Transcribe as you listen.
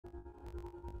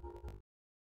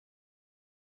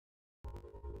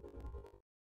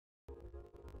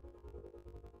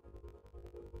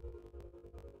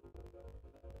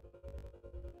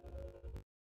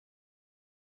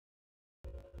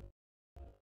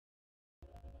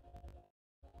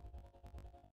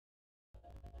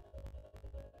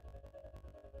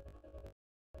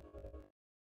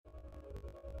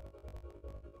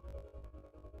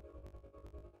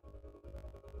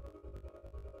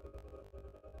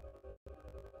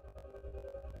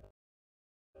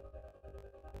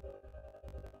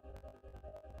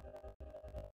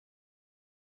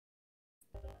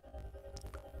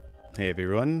Hey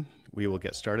everyone, we will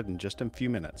get started in just a few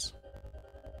minutes.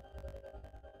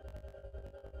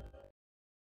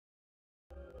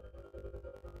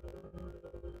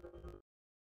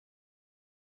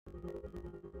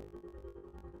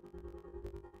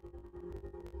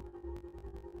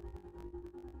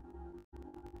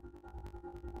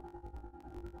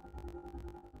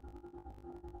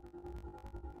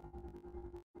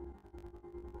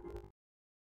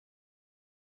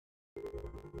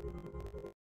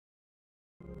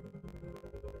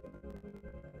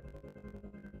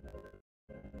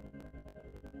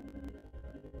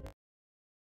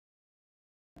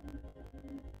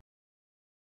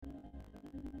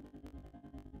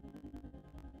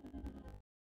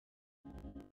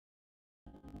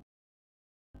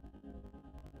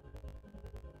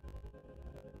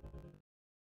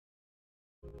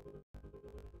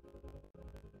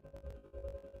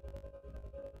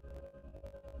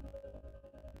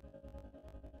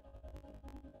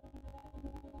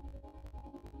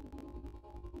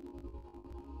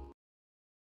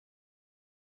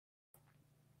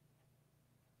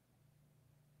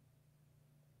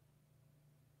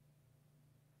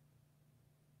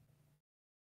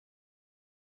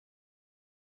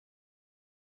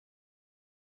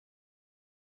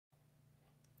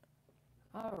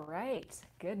 All right.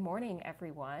 Good morning,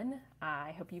 everyone.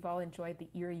 I hope you've all enjoyed the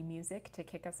eerie music to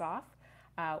kick us off.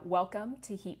 Welcome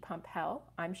to Heat Pump Hell.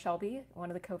 I'm Shelby, one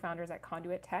of the co-founders at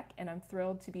Conduit Tech, and I'm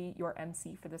thrilled to be your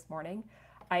MC for this morning.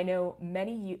 I know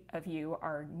many of you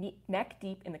are neck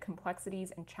deep in the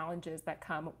complexities and challenges that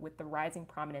come with the rising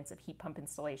prominence of heat pump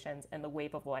installations and the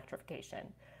wave of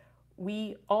electrification.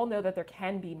 We all know that there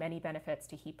can be many benefits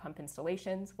to heat pump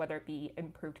installations, whether it be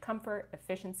improved comfort,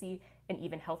 efficiency, and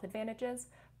even health advantages.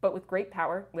 But with great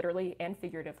power, literally and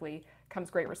figuratively,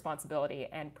 comes great responsibility,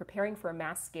 and preparing for a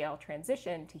mass scale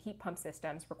transition to heat pump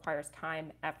systems requires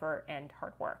time, effort, and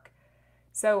hard work.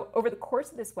 So, over the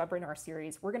course of this webinar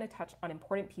series, we're going to touch on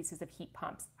important pieces of heat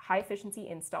pumps, high efficiency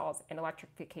installs, and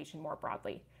electrification more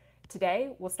broadly.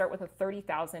 Today, we'll start with a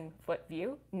 30,000-foot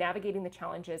view, navigating the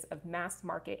challenges of mass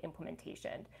market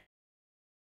implementation.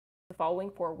 The following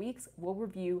 4 weeks, we'll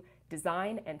review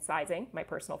design and sizing, my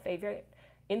personal favorite,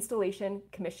 installation,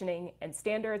 commissioning, and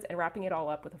standards, and wrapping it all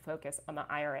up with a focus on the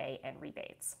IRA and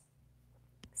rebates.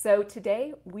 So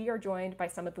today, we are joined by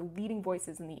some of the leading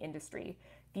voices in the industry.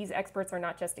 These experts are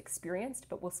not just experienced,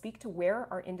 but will speak to where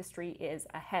our industry is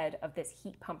ahead of this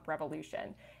heat pump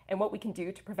revolution and what we can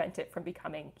do to prevent it from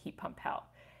becoming heat pump hell.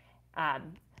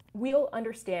 We'll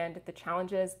understand the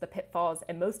challenges, the pitfalls,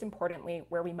 and most importantly,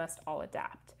 where we must all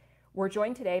adapt. We're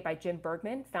joined today by Jim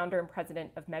Bergman, founder and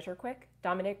president of measureQuick,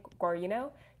 Dominic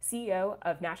Guarino, CEO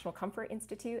of National Comfort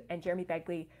Institute, and Jeremy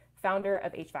Begley, founder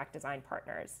of HVAC Design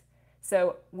Partners.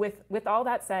 So with all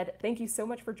that said, thank you so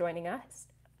much for joining us,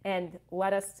 and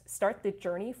let us start the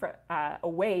journey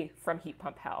away from heat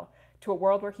pump hell to a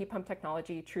world where heat pump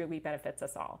technology truly benefits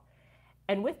us all.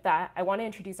 And with that, I want to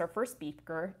introduce our first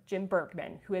speaker, Jim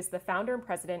Bergman, who is the founder and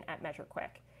president at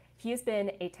measureQuick. He has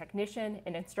been a technician,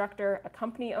 an instructor, a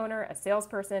company owner, a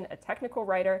salesperson, a technical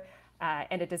writer,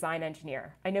 and a design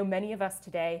engineer. I know many of us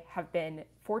today have been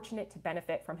fortunate to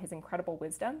benefit from his incredible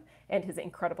wisdom and his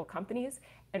incredible companies,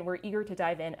 and we're eager to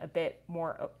dive in a bit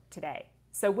more today.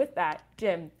 So with that,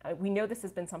 Jim, we know this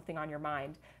has been something on your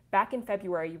mind. Back in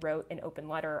February, you wrote an open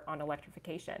letter on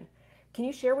electrification. Can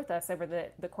you share with us over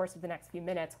the course of the next few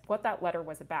minutes what that letter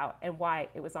was about and why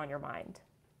it was on your mind?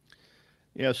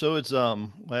 Yeah, so it's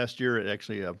last year at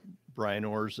actually a Brian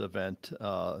Orr's event.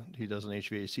 He does an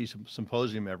HVAC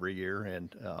symposium every year,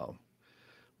 and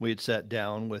we had sat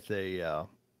down with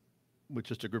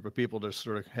just a group of people to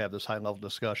sort of have this high level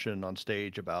discussion on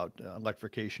stage about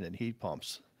electrification and heat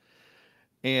pumps.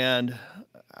 And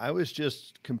I was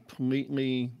just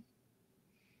completely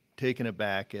taken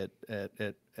aback at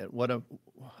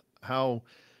how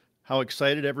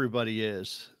excited everybody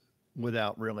is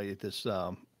without really this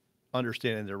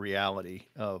understanding the reality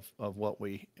of what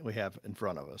we have in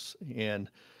front of us. And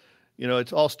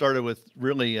it's all started with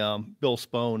really Bill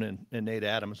Spohn and Nate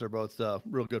Adams. They're both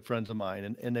real good friends of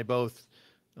mine, and they both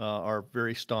are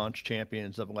very staunch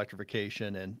champions of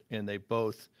electrification, and they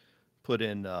both put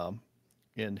in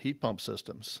heat pump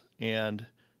systems, and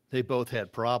they both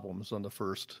had problems on the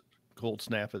first cold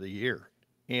snap of the year.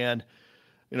 And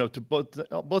to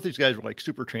both these guys were like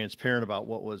super transparent about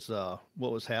what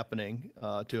was happening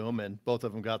to them, and both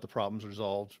of them got the problems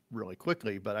resolved really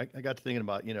quickly. But I got to thinking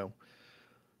about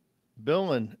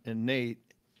Bill and Nate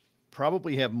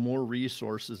probably have more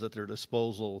resources at their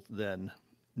disposal than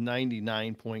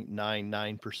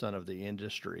 99.99% of the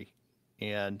industry,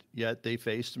 and yet they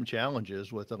face some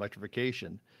challenges with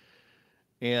electrification.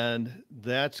 And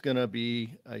that's going to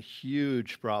be a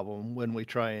huge problem when we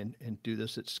try and do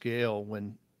this at scale,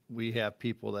 when we have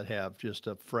people that have just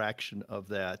a fraction of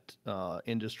that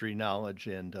industry knowledge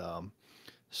and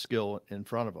skill in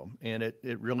front of them. And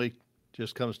it really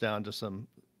just comes down to some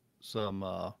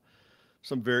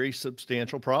very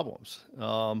substantial problems.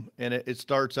 And it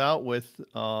starts out with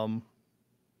the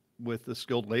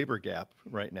skilled labor gap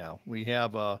right now. We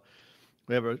have a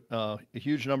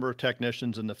huge number of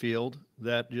technicians in the field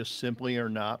that just simply are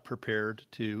not prepared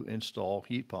to install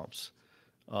heat pumps.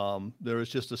 There was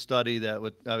just a study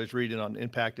that I was reading on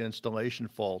impact installation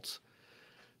faults,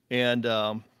 and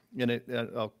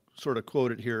I'll sort of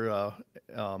quote it here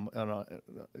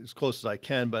as close as I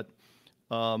can, but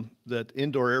that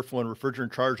indoor airflow and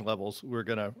refrigerant charge levels were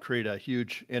going to create a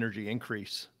huge energy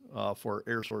increase for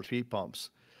air source heat pumps.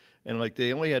 And like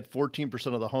they only had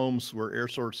 14% of the homes were air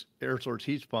source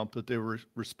heat pump, but they were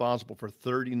responsible for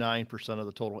 39% of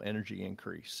the total energy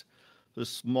increase. The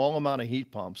small amount of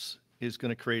heat pumps is going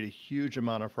to create a huge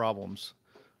amount of problems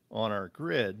on our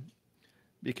grid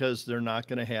because they're not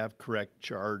going to have correct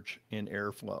charge and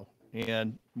airflow.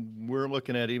 And we're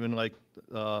looking at even like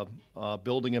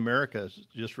Building America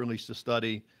just released a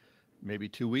study maybe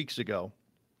 2 weeks ago.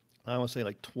 I want to say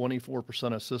like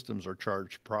 24% of systems are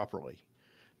charged properly.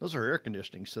 Those are air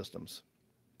conditioning systems.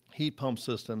 Heat pump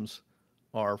systems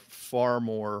are far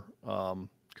more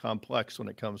complex when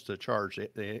it comes to charge.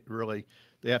 They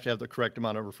have to have the correct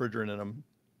amount of refrigerant in them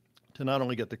to not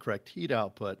only get the correct heat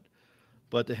output,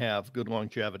 but to have good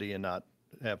longevity and not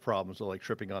have problems with like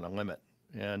tripping on a limit.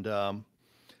 And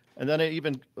then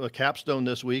even a capstone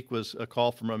this week was a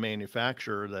call from a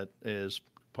manufacturer that is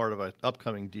part of an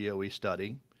upcoming DOE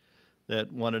study that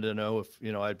wanted to know if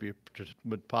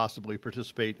would possibly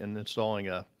participate in installing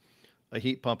a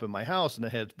heat pump in my house, and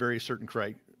it had very certain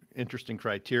interesting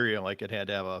criteria, like it had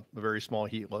to have a very small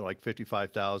heat load, like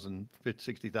 55,000,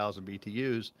 60,000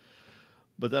 BTUs.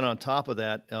 But then on top of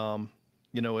that,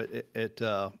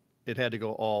 it had to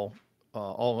go all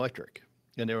electric,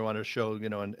 and they wanted to show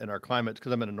in our climate,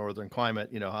 because I'm in a northern climate,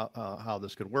 how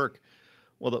this could work.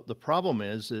 Well, the problem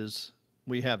is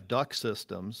we have duct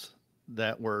systems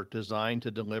that were designed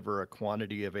to deliver a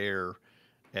quantity of air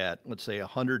at, let's say,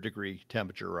 100-degree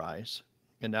temperature rise.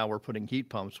 And now we're putting heat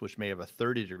pumps, which may have a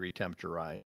 30-degree temperature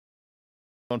rise.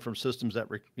 Going from systems that,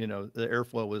 the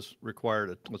airflow was required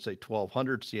at, let's say,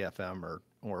 1,200 CFM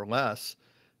or less,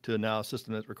 to now a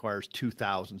system that requires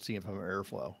 2,000 CFM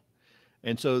airflow.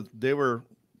 And so they were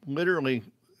literally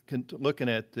looking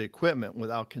at the equipment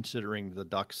without considering the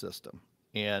duct system.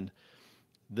 And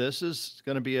this is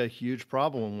going to be a huge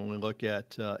problem when we look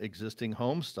at existing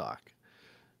home stock.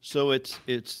 So it's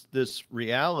this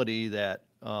reality that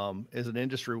as an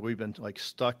industry we've been like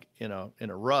stuck in a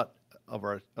rut of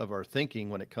our thinking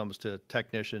when it comes to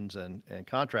technicians and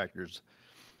contractors.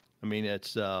 I mean,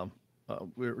 it's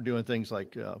we're doing things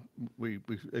like we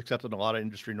accepted a lot of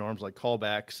industry norms like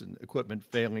callbacks and equipment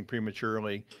failing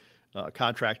prematurely.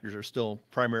 Contractors are still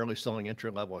primarily selling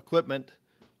entry-level equipment.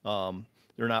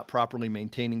 They're not properly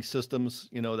maintaining systems.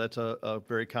 That's a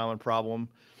very common problem.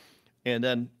 And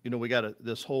then, we got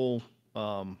this whole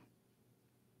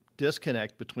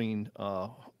disconnect between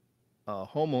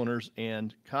homeowners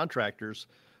and contractors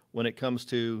when it comes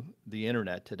to the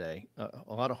internet today.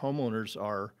 A lot of homeowners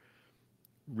are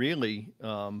really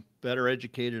better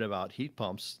educated about heat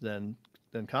pumps than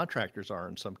contractors are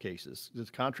in some cases.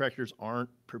 Because contractors aren't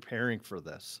preparing for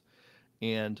this.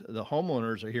 And the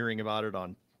homeowners are hearing about it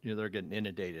on they're getting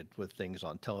inundated with things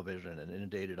on television and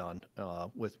inundated on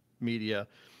with media,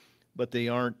 but they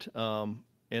aren't, and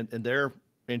they're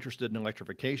interested in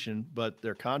electrification, but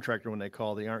their contractor, when they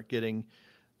call, they aren't getting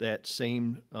that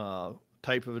same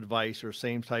type of advice or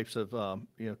same types of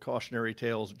cautionary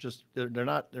tales. Just they're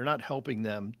not helping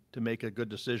them to make a good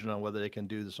decision on whether they can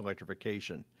do this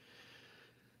electrification.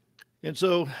 And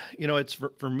so, it's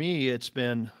for me, it's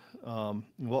been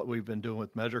what we've been doing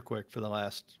with measureQuick for the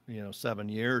last 7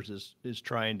 years is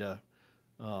trying to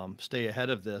stay ahead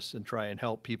of this and try and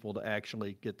help people to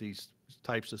actually get these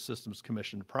types of systems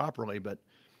commissioned properly. But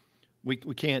we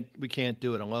can't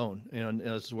do it alone. And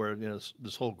this is where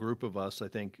this whole group of us, I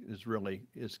think,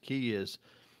 is key. Is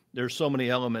there's so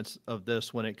many elements of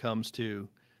this when it comes to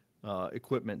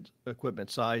equipment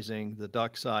sizing, the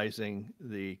duct sizing,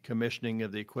 the commissioning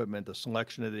of the equipment, the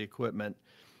selection of the equipment.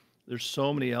 There's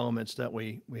so many elements that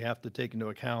we have to take into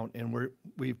account, and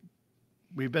we've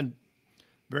been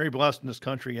very blessed in this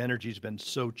country. Energy's been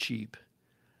so cheap,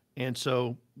 and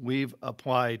so we've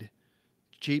applied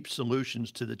cheap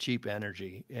solutions to the cheap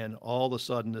energy, and all of a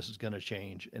sudden this is going to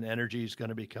change, and energy is going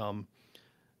to become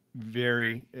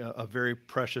a very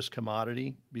precious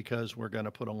commodity because we're going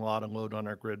to put a lot of load on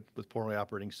our grid with poorly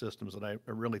operating systems, and I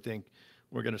really think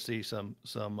we're going to see some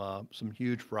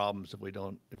huge problems if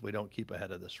we don't keep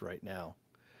ahead of this right now.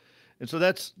 And so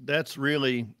that's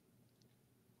really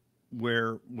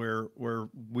where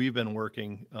we've been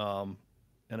working,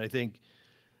 and I think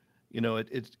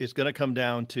it's going to come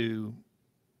down to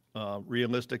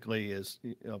realistically is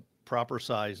proper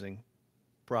sizing,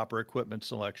 proper equipment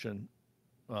selection,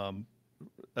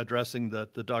 addressing the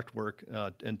ductwork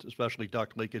and especially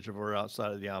duct leakage if we're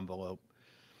outside of the envelope,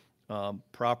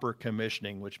 proper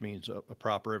commissioning, which means a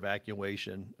proper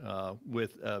evacuation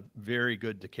with a very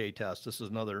good decay test. This is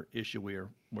another issue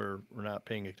we're not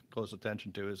paying close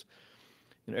attention to is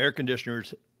air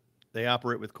conditioners. They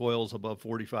operate with coils above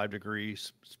 45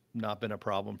 degrees. It's not been a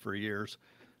problem for years.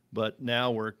 But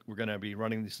now we're going to be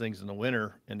running these things in the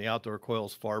winter, and the outdoor coil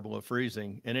is far below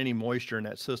freezing, and any moisture in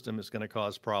that system is going to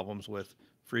cause problems with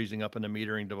freezing up in the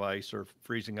metering device or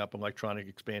freezing up electronic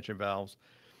expansion valves.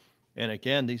 And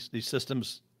again, these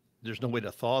systems, there's no way to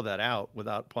thaw that out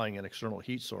without applying an external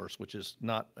heat source, which is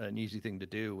not an easy thing to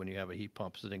do when you have a heat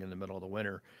pump sitting in the middle of the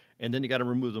winter. And then you got to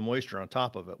remove the moisture on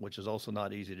top of it, which is also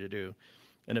not easy to do.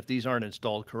 And if these aren't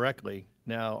installed correctly,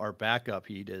 now our backup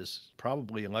heat is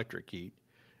probably electric heat.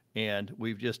 And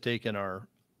we've just taken our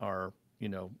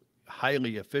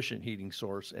highly efficient heating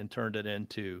source and turned it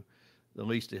into the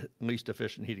least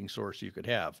efficient heating source you could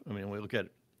have. I mean, we look at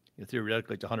it,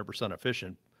 theoretically it's 100%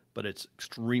 efficient, but it's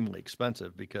extremely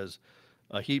expensive because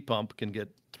a heat pump can get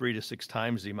 3 to 6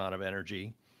 times the amount of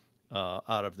energy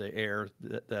out of the air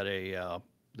that a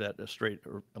straight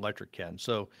electric can.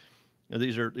 So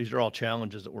these are all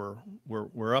challenges that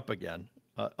we're up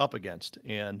against,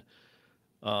 and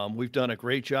we've done a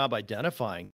great job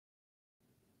identifying,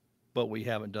 but we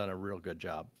haven't done a real good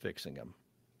job fixing them.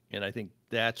 And I think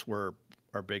that's where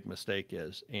our big mistake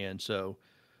is. And so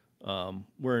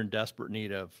we're in desperate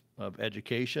need of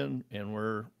education, and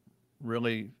we're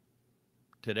really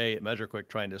today at measureQuick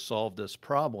trying to solve this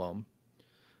problem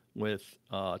with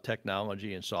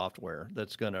technology and software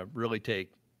that's going to really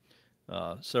take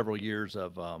several years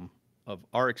of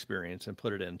our experience and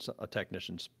put it in a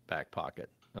technician's back pocket.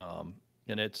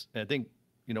 And I think,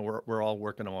 we're all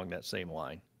working along that same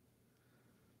line.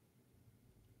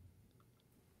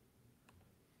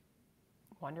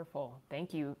 Wonderful.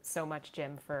 Thank you so much,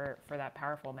 Jim, for that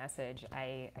powerful message.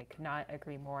 I could not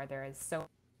agree more. There is so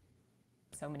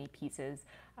many pieces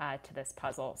to this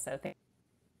puzzle. So thank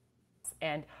you.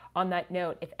 And on that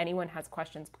note, if anyone has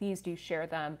questions, please do share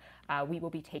them. We will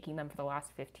be taking them for the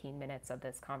last 15 minutes of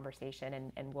this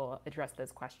conversation, and we'll address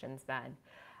those questions then.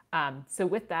 So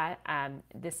with that,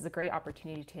 this is a great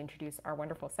opportunity to introduce our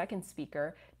wonderful second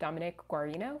speaker, Dominic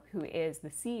Guarino, who is the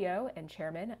CEO and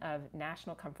chairman of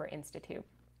National Comfort Institute.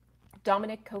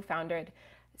 Dominic co-founded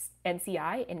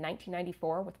NCI in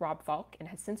 1994 with Rob Falk and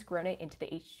has since grown it into the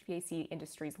HVAC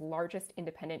industry's largest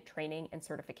independent training and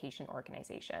certification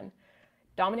organization.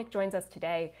 Dominic joins us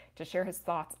today to share his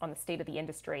thoughts on the state of the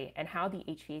industry and how the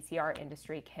HVACR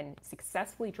industry can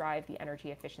successfully drive the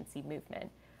energy efficiency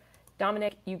movement.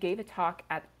 Dominic, you gave a talk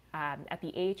at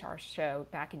the AHR show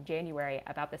back in January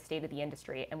about the state of the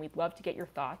industry, and we'd love to get your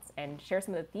thoughts and share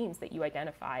some of the themes that you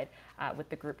identified with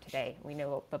the group today. We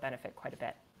know they'll benefit quite a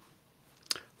bit.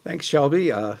 Thanks,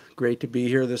 Shelby. Great to be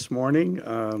here this morning.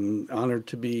 Honored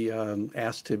to be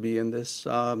asked to be in this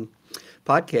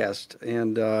podcast.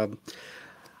 And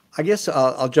I guess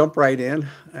I'll jump right in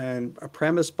and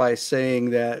premise by saying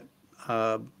that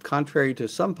contrary to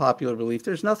some popular belief,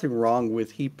 there's nothing wrong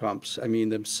with heat pumps. I mean,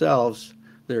 themselves,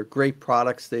 they're great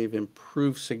products. They've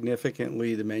improved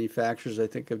significantly. The manufacturers, I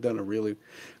think, have done a really,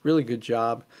 really good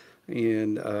job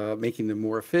in making them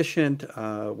more efficient,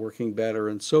 working better,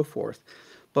 and so forth.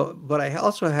 But I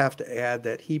also have to add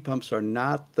that heat pumps are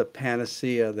not the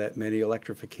panacea that many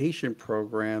electrification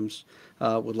programs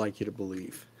would like you to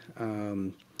believe.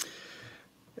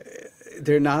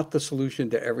 They're not the solution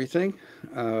to everything.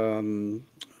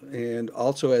 And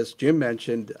also, as Jim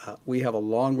mentioned, we have a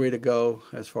long way to go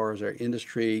as far as our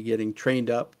industry getting trained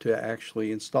up to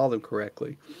actually install them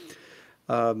correctly.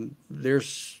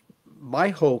 My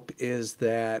hope is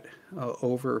that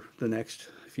over the next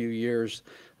few years,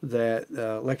 that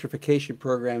electrification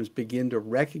programs begin to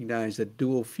recognize that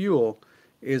dual fuel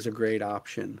is a great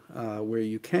option, where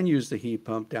you can use the heat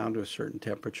pump down to a certain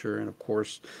temperature. And of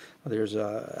course, there's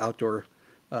an outdoor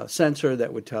sensor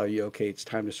that would tell you, okay, it's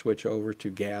time to switch over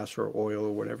to gas or oil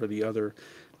or whatever the other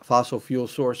fossil fuel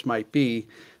source might be,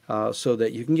 so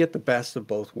that you can get the best of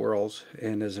both worlds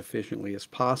and as efficiently as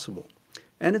possible.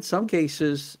 And in some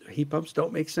cases, heat pumps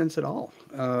don't make sense at all.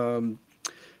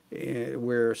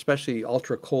 where especially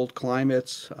ultra cold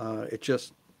climates, it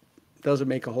just doesn't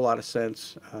make a whole lot of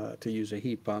sense to use a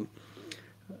heat pump.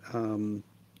 Um,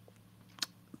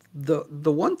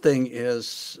 the one thing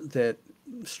is that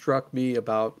struck me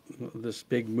about this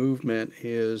big movement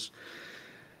is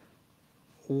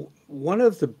one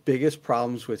of the biggest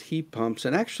problems with heat pumps,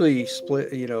 and actually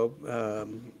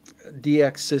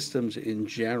DX systems in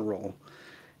general,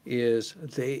 is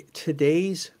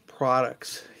today's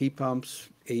products, heat pumps,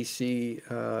 AC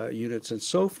units, and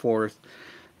so forth,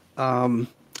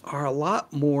 are a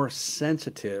lot more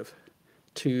sensitive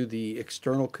to the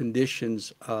external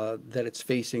conditions that it's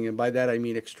facing. And by that I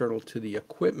mean external to the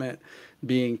equipment,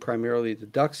 being primarily the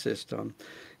duct system.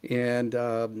 And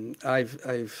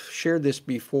I've shared this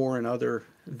before in other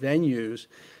venues,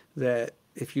 that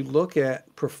if you look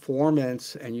at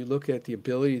performance and you look at the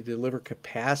ability to deliver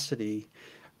capacity,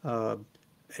 uh,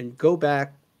 and go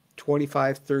back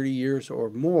 25, 30 years or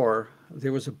more,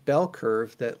 there was a bell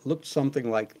curve that looked something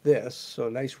like this. So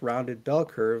a nice rounded bell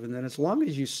curve. And then as long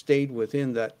as you stayed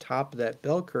within that top of that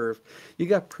bell curve, you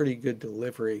got pretty good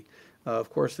delivery. Of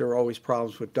course, there were always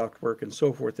problems with ductwork and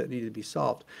so forth that needed to be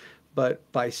solved.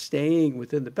 But by staying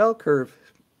within the bell curve,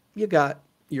 you got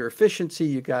your efficiency,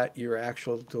 you got your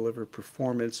actual delivered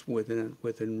performance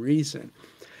within reason.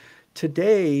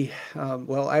 Today,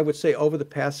 well, I would say over the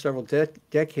past several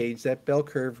decades, that bell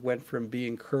curve went from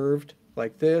being curved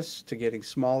like this to getting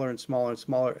smaller and smaller and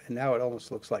smaller, and now it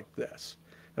almost looks like this.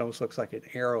 It almost looks like an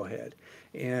arrowhead.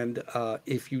 And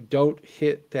if you don't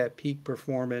hit that peak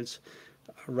performance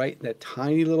right in that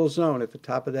tiny little zone at the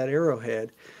top of that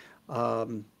arrowhead,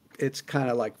 it's kind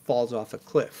of like falls off a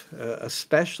cliff,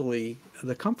 especially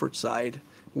the comfort side,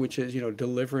 which is,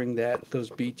 delivering those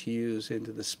BTUs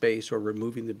into the space or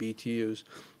removing the BTUs,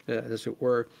 as it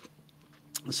were.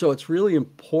 So it's really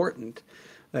important,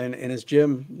 and as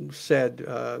Jim said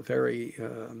very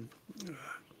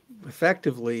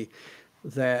effectively,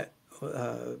 that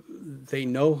they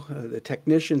know, the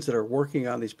technicians that are working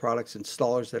on these products,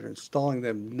 installers that are installing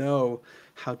them, know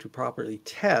how to properly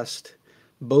test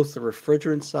both the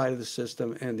refrigerant side of the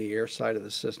system and the air side of the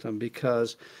system,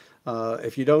 because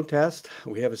if you don't test,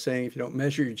 we have a saying, if you don't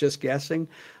measure, you're just guessing.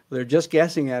 They're just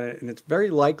guessing at it, and it's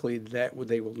very likely that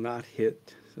they will not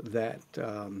hit that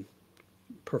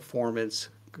performance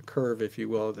curve, if you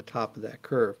will, at the top of that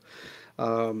curve.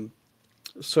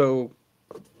 So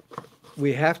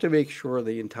we have to make sure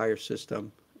the entire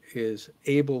system is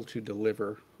able to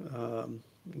deliver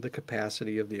the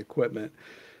capacity of the equipment.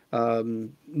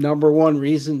 Number one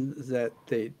reason that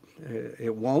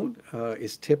it won't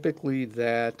is typically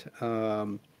that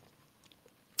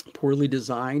poorly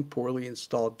designed, poorly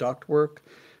installed ductwork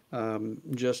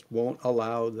just won't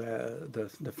allow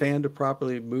the fan to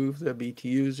properly move the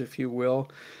BTUs, if you will,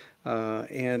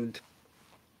 and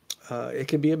it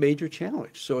can be a major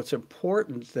challenge. So it's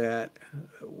important that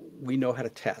we know how to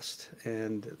test,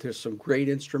 and there's some great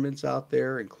instruments out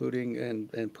there, including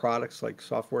and products like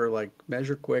software like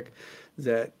measureQuick,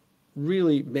 that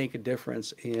really make a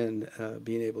difference in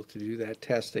being able to do that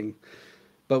testing.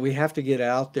 But we have to get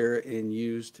out there and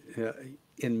used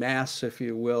in mass, if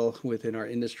you will, within our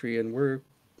industry, and we're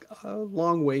a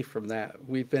long way from that.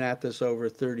 We've been at this over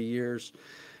 30 years,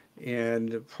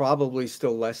 and probably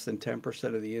still less than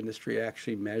 10% of the industry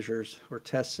actually measures or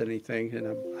tests anything,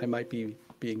 and I might be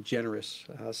being generous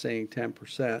saying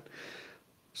 10%.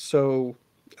 So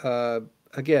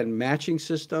again, matching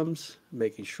systems,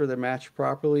 making sure they're matched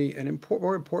properly, and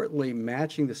more importantly,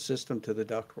 matching the system to the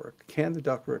ductwork. Can the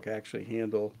ductwork actually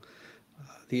handle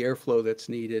the airflow that's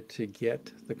needed to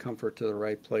get the comfort to the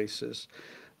right places?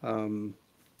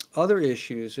 Other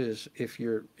issues is if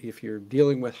you're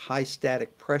dealing with high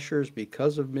static pressures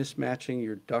because of mismatching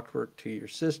your ductwork to your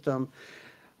system,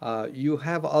 you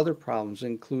have other problems,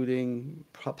 including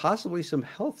possibly some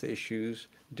health issues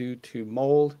due to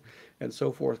mold and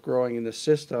so forth growing in the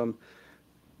system.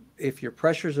 If your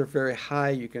pressures are very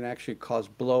high, you can actually cause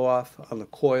blow off on the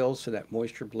coils, so that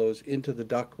moisture blows into the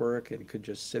ductwork and could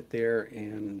just sit there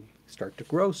and start to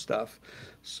grow stuff.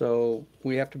 So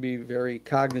we have to be very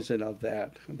cognizant of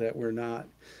that we're not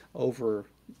over,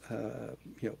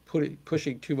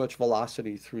 pushing too much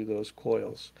velocity through those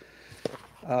coils.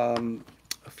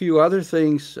 A few other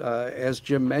things, as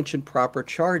Jim mentioned, proper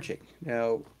charging.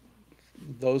 Now,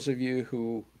 those of you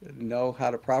who know how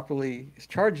to properly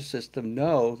charge a system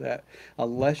know that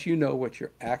unless you know what your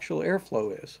actual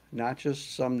airflow is, not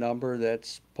just some number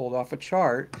that's pulled off a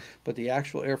chart, but the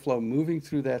actual airflow moving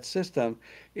through that system,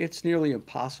 it's nearly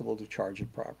impossible to charge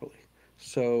it properly.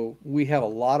 So we have a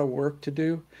lot of work to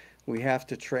do. We have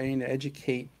to train,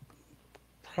 educate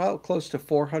close to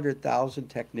 400,000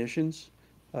 technicians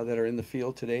that are in the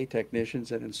field today,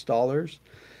 technicians and installers.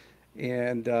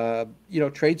 And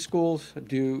trade schools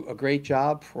do a great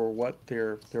job for what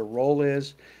their role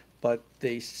is, but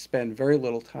they spend very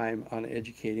little time on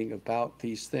educating about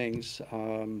these things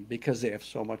because they have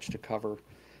so much to cover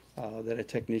that a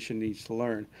technician needs to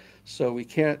learn. So we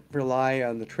can't rely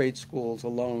on the trade schools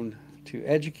alone to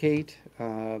educate.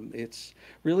 It's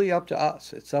really up to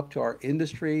us. It's up to our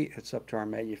industry. It's up to our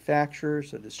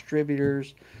manufacturers, the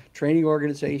distributors, training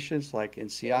organizations like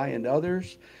NCI and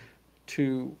others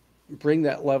to bring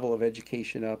that level of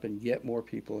education up and get more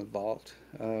people involved.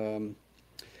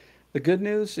 The good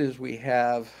news is we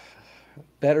have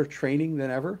better training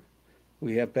than ever.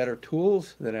 We have better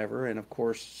tools than ever, and of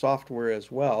course, software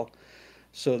as well,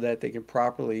 so that they can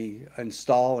properly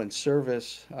install and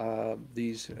service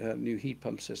these new heat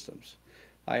pump systems.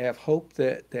 I have hope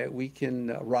that we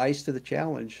can rise to the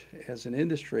challenge as an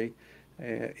industry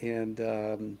and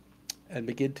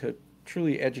begin to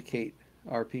truly educate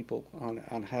our people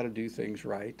on how to do things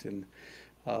right. And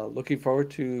looking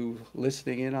forward to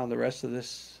listening in on the rest of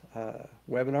this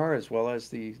webinar as well as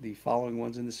the following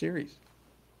ones in the series.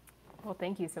 Well,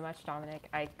 thank you so much, Dominic.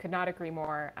 I could not agree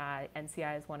more.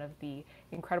 NCI is one of the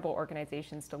incredible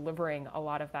organizations delivering a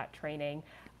lot of that training,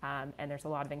 and there's a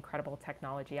lot of incredible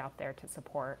technology out there to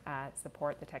support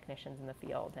the technicians in the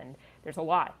field. And there's a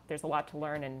lot to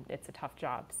learn, and it's a tough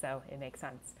job, so it makes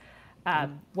sense.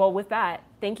 Well, with that,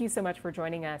 thank you so much for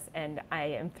joining us, and I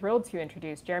am thrilled to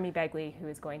introduce Jeremy Begley, who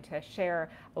is going to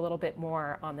share a little bit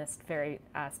more on this very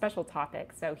special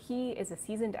topic. So he is a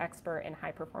seasoned expert in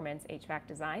high-performance HVAC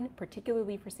design,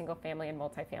 particularly for single-family and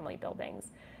multifamily buildings.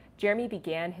 Jeremy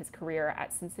began his career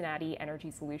at Cincinnati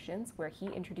Energy Solutions, where he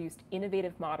introduced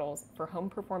innovative models for home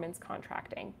performance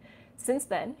contracting. Since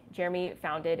then, Jeremy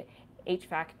founded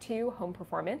HVAC 2 Home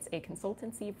Performance, a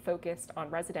consultancy focused on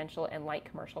residential and light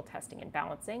commercial testing and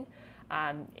balancing,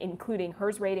 including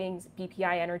HERS ratings,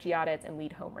 BPI energy audits, and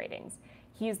LEED home ratings.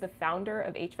 He is the founder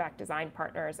of HVAC Design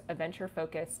Partners, a venture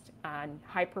focused on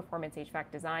high-performance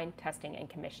HVAC design, testing, and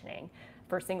commissioning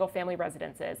for single-family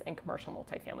residences and commercial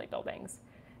multifamily buildings.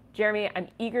 Jeremy, I'm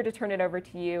eager to turn it over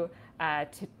to you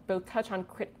to both touch on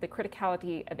the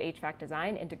criticality of HVAC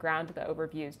design and to ground the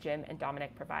overviews Jim and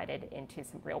Dominic provided into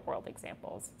some real-world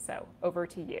examples. So over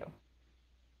to you.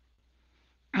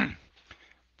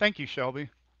 Thank you, Shelby.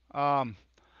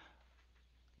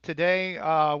 Today,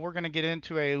 we're going to get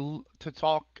into to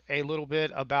talk a little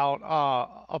bit about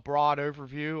a broad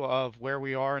overview of where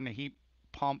we are in the heat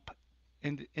pump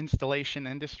installation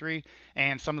industry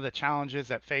and some of the challenges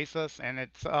that face us. And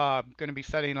it's going to be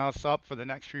setting us up for the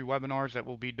next few webinars that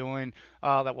we'll be doing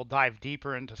that will dive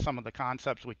deeper into some of the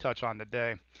concepts we touch on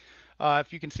today.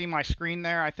 If you can see my screen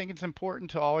there, I think it's important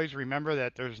to always remember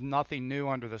that there's nothing new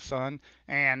under the sun.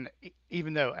 And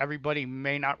even though everybody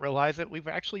may not realize it, we've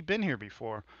actually been here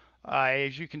before.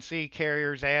 As you can see,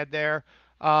 Carrier's ad there.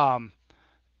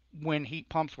 When heat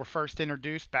pumps were first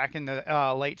introduced back in the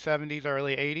late 70s,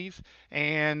 early 80s,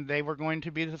 and they were going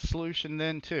to be the solution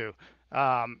then too.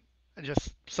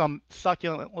 Just some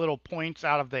succulent little points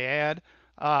out of the ad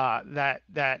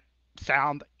that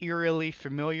sound eerily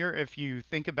familiar if you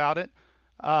think about it.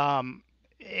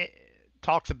 It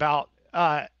talks about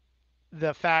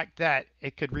the fact that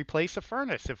it could replace a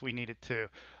furnace if we needed to.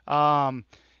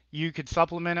 You could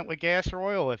supplement it with gas or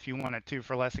oil if you wanted to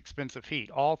for less expensive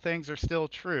heat. All things are still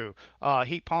true.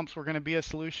 Heat pumps were going to be a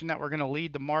solution that we're going to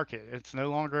lead the market. It's no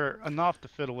longer enough to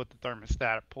fiddle with the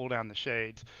thermostat, pull down the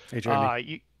shades. Hey,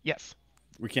 Jeremy. Yes.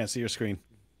 We can't see your screen.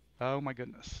 Oh my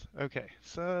goodness. Okay,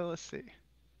 so let's see.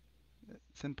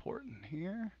 It's important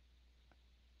here.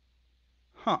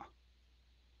 Huh.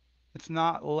 It's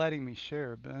not letting me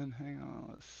share, Ben. Hang on,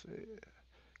 let's see.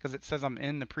 Because it says I'm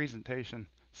in the presentation.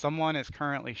 Someone is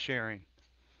currently sharing.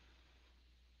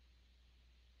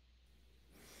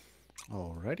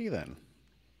 Alrighty then.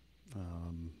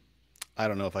 I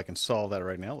don't know if I can solve that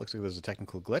right now. It looks like there's a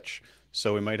technical glitch.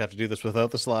 So we might have to do this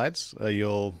without the slides.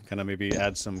 You'll kind of maybe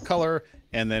add some color,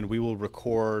 and then we will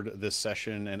record this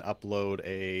session and upload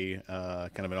a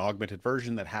kind of an augmented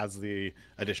version that has the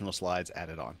additional slides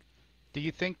added on. Do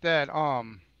you think that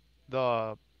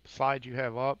the slide you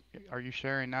have up, are you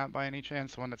sharing that by any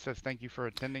chance? The one that says thank you for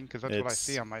attending? Because that's what I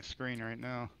see on my screen right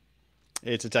now.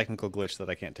 It's a technical glitch that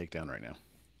I can't take down right now.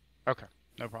 Okay,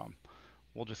 no problem.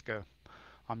 We'll just go.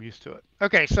 I'm used to it.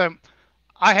 Okay, so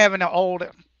I have an old,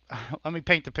 let me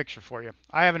paint the picture for you.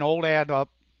 I have an old ad up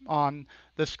on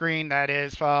the screen that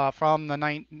is from the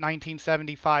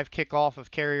 1975 kickoff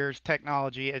of Carrier's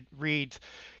technology. It reads,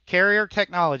 Carrier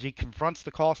technology confronts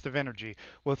the cost of energy.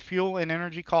 With fuel and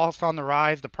energy costs on the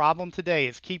rise, the problem today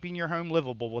is keeping your home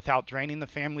livable without draining the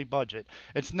family budget.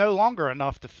 It's no longer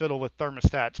enough to fiddle with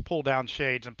thermostats, pull down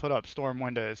shades, and put up storm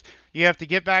windows. You have to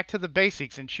get back to the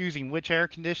basics in choosing which air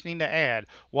conditioning to add,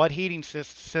 what heating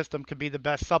system could be the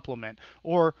best supplement,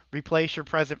 or replace your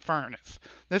present furnace.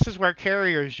 This is where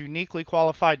Carrier is uniquely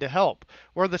qualified to help.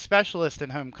 We're the specialist in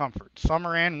home comfort,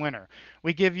 summer and winter.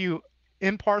 We give you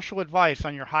impartial advice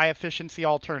on your high efficiency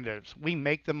alternatives. We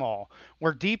make them all.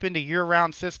 We're deep into year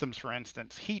round systems, for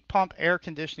instance. Heat pump air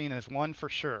conditioning is one for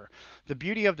sure. The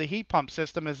beauty of the heat pump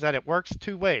system is that it works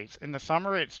two ways. In the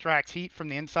summer, it extracts heat from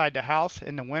the inside the house.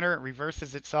 In the winter, it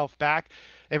reverses itself back.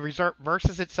 It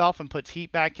reverses itself and puts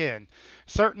heat back in.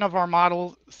 Certain of our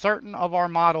models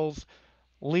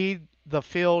lead the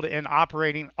field in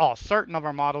certain of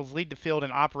our models lead the field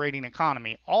in operating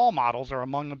economy. All models are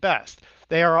among the best.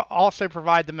 They are also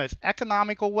provide the most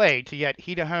economical way to yet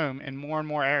heat a home in more and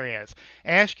more areas.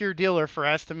 Ask your dealer for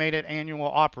estimated annual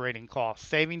operating costs,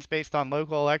 savings based on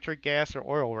local electric, gas, or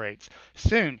oil rates.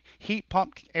 Soon, heat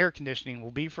pump air conditioning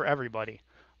will be for everybody.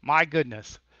 My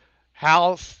goodness.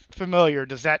 How familiar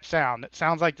does that sound? It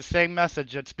sounds like the same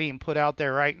message that's being put out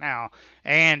there right now.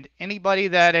 And anybody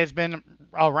that has been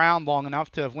around long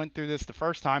enough to have went through this the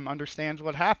first time understands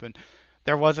what happened.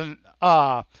 There wasn't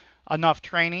enough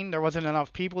training. There wasn't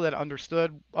enough people that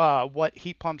understood what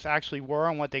heat pumps actually were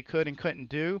and what they could and couldn't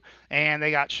do. And they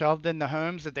got shoved into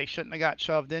homes that they shouldn't have got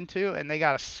shoved into, and they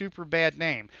got a super bad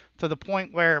name to the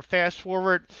point where fast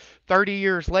forward 30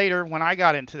 years later, when I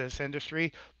got into this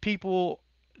industry, people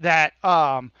that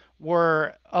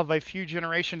were of a few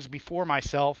generations before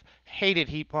myself hated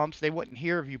heat pumps. They wouldn't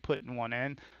hear of you putting one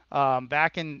in.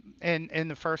 Back in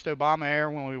the first Obama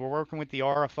era, when we were working with the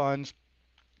ARA funds,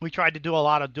 we tried to do a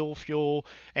lot of dual fuel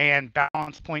and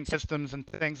balance point systems and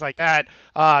things like that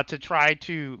to try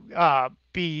to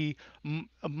be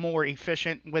more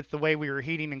efficient with the way we were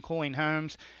heating and cooling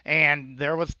homes. And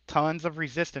there was tons of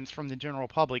resistance from the general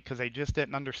public because they just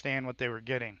didn't understand what they were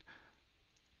getting.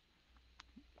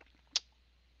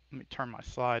 Let me turn my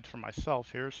slides for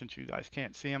myself here since you guys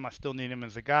can't see them. I still need them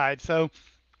as a guide. So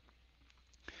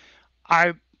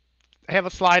I have a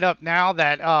slide up now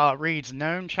that reads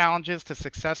known challenges to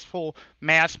successful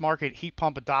mass market heat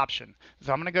pump adoption.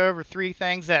 So I'm going to go over three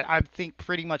things that I think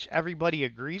pretty much everybody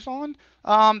agrees on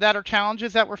that are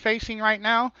challenges that we're facing right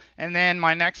now. And then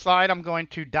my next slide, I'm going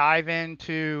to dive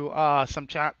into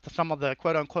some of the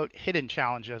quote unquote hidden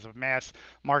challenges of mass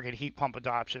market heat pump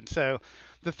adoption. So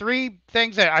the three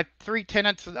tenets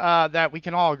that we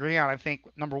can all agree on, I think,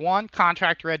 number one,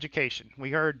 contractor education.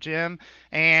 We heard Jim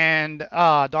and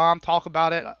Dom talk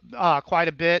about it quite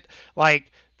a bit.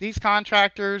 Like these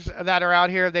contractors that are out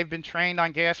here, they've been trained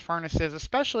on gas furnaces,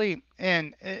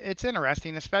 it's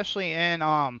interesting, especially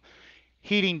in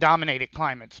heating dominated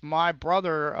climates. My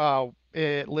brother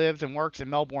lives and works in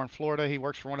Melbourne, Florida. He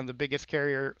works for one of the biggest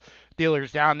carrier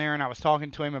dealers down there, and I was talking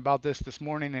to him about this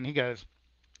morning, and he goes,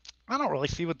 I don't really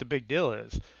see what the big deal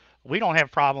is. We don't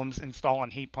have problems installing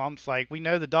heat pumps. Like, we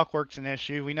know the ductwork's an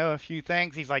issue. We know a few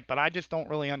things. He's like, but I just don't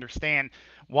really understand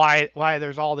why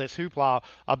there's all this hoopla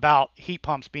about heat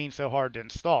pumps being so hard to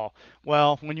install.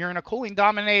 Well, when you're in a cooling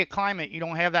dominated climate, you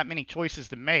don't have that many choices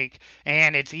to make,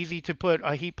 and it's easy to put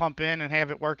a heat pump in and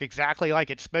have it work exactly like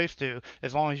it's supposed to,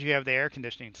 as long as you have the air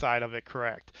conditioning side of it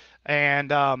correct.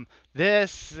 And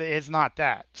this is not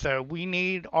that. So we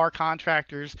need our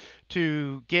contractors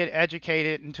to get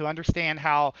educated and to understand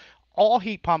how all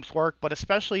heat pumps work, but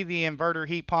especially the inverter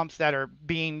heat pumps that are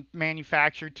being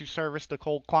manufactured to service the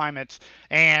cold climates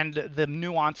and the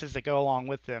nuances that go along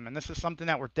with them. And this is something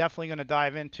that we're definitely going to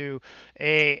dive into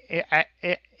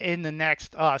in the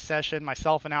next session.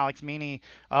 Myself and Alex Meany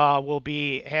will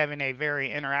be having a very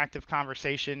interactive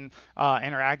conversation.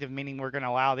 Interactive meaning we're going to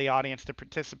allow the audience to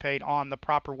participate on the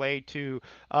proper way to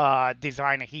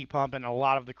design a heat pump and a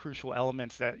lot of the crucial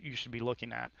elements that you should be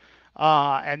looking at.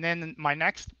 And then my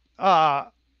next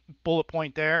bullet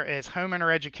point there is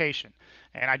homeowner education.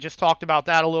 And I just talked about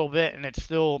that a little bit, and it's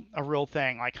still a real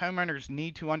thing. Like, homeowners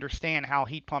need to understand how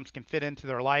heat pumps can fit into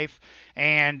their life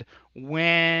and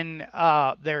when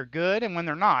they're good and when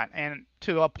they're not. And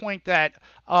to a point that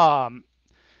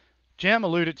Jim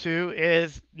alluded to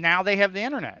is now they have the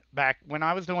internet. Back when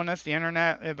I was doing this, the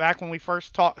internet, back when we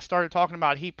first started talking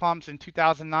about heat pumps in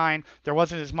 2009, there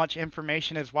wasn't as much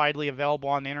information as widely available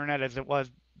on the internet as it was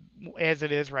as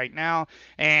it is right now.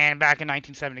 And back in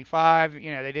 1975,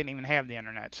 they didn't even have the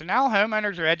internet. So now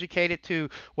homeowners are educated to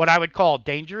what I would call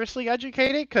dangerously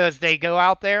educated, because they go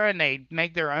out there and they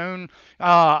make their own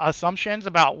assumptions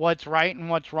about what's right and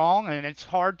what's wrong, and it's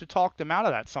hard to talk them out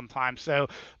of that sometimes. So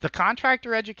the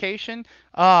contractor education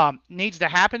needs to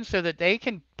happen so that they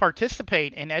can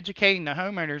participate in educating the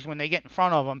homeowners when they get in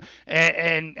front of them,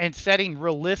 and setting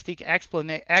realistic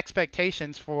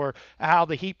expectations for how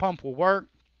the heat pump will work,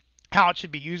 how it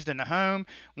should be used in the home,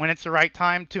 when it's the right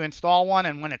time to install one,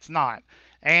 and when it's not.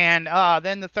 And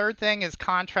then the third thing is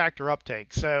contractor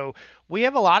uptake. So we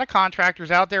have a lot of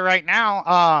contractors out there right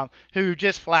now who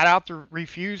just flat out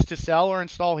refuse to sell or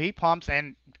install heat pumps.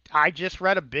 And I just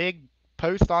read a big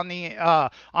post on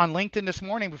LinkedIn this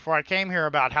morning before I came here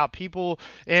about how people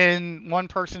in one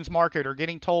person's market are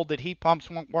getting told that heat pumps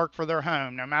won't work for their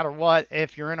home no matter what.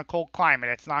 If you're in a cold climate,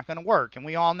 it's not going to work, and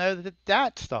we all know that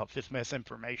that stuff is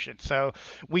misinformation. So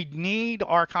we need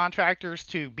our contractors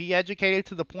to be educated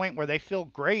to the point where they feel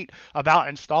great about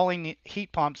installing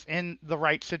heat pumps in the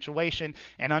right situation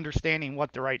and understanding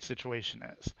what the right situation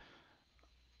is.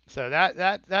 So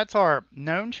that's our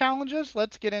known challenges.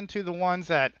 Let's get into the ones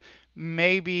that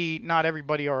maybe not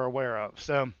everybody are aware of.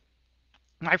 So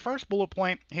my first bullet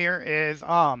point here is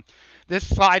this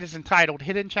slide is entitled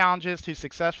 "Hidden Challenges to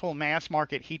Successful Mass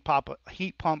Market Heat Pump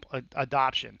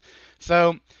Adoption."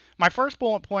 So my first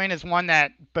bullet point is one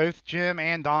that both Jim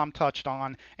and Dom touched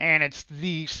on, and it's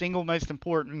the single most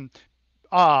important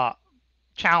uh,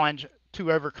 challenge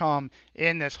to overcome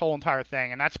in this whole entire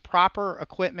thing, and that's proper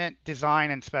equipment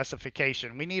design and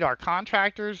specification. We need our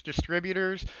contractors,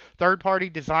 distributors, third-party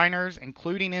designers,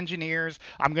 including engineers.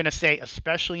 I'm going to say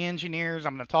especially engineers.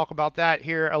 I'm going to talk about that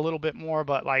here a little bit more,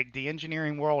 but like the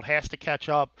engineering world has to catch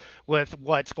up with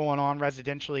what's going on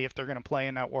residentially if they're going to play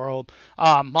in that world.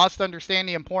 Must understand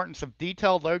the importance of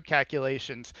detailed load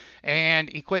calculations and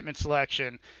equipment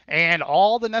selection and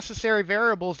all the necessary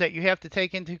variables that you have to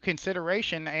take into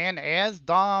consideration. And as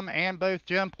Dom and both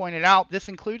Jim pointed out, this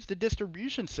includes the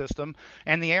distribution system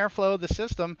and the airflow of the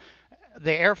system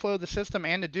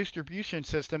and the distribution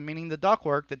system, meaning the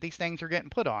ductwork that these things are getting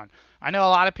put on. I know a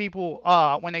lot of people,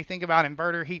 when they think about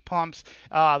inverter heat pumps,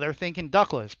 they're thinking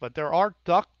ductless, but there are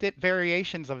ducted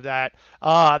variations of that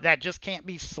that just can't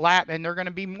be slapped, and they're going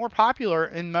to be more popular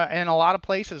in a lot of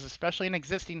places, especially in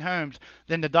existing homes,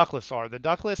 than the ductless are. The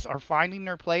ductless are finding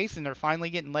their place, and they're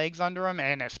finally getting legs under them,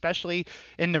 and especially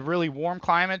in the really warm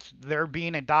climates, they're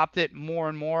being adopted more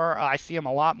and more. I see them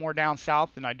a lot more down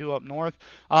south than I do up north,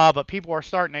 but people are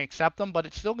starting to accept them, but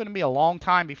it's still going to be a long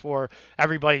time before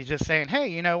everybody's just saying, hey,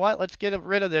 you know what, let's get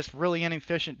rid of this really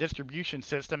inefficient distribution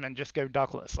system and just go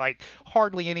ductless. Like,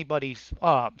 hardly anybody's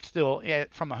still,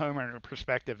 from a homeowner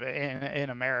perspective in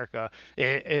America,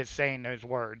 is saying those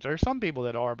words. There's some people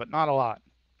that are, but not a lot.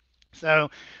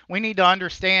 So we need to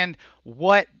understand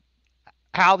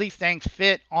how these things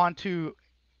fit onto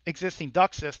existing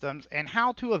duct systems and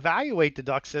how to evaluate the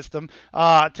duct system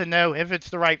to know if it's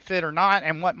the right fit or not,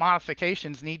 and what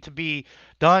modifications need to be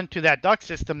done to that duct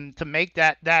system to make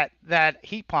that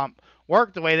heat pump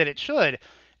work the way that it should.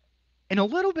 And a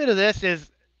little bit of this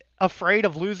is afraid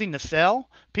of losing the sale.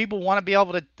 People want to be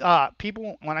able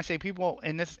to, when I say people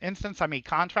in this instance, I mean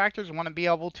contractors want to be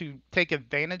able to take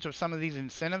advantage of some of these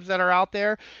incentives that are out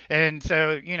there. And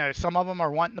so, some of them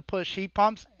are wanting to push heat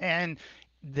pumps, and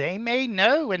they may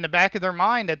know in the back of their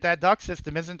mind that that duct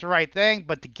system isn't the right thing,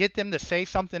 but to get them to say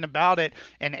something about it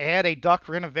and add a duct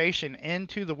renovation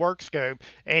into the work scope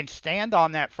and stand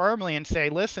on that firmly and say,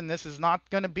 listen, this is not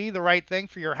going to be the right thing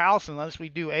for your house unless we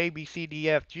do A, B, C, D,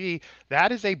 F, G,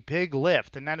 that is a big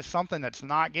lift. And that is something that's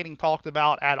not getting talked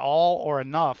about at all or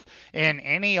enough in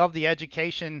any of the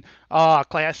education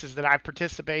classes that I've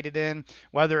participated in,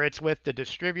 whether it's with the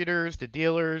distributors, the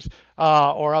dealers,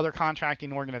 or other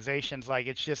contracting organizations.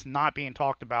 Like, it's just not being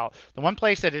talked about. The one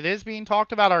place that it is being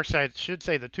talked about, or I should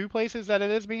say the two places that it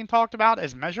is being talked about,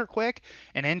 is measureQuick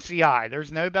and NCI.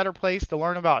 There's no better place to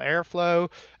learn about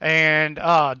airflow and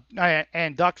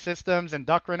duct systems and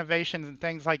duct renovations and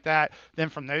things like that than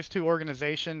from those two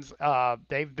organizations.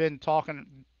 They've been talking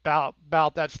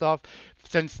about that stuff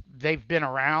since they've been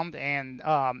around, and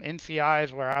NCI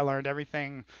is where I learned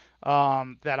everything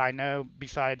that I know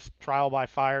besides trial by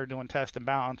fire, doing test and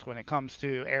balance when it comes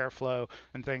to airflow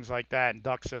and things like that, and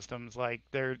duct systems. Like,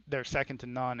 they're second to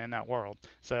none in that world.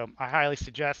 So I highly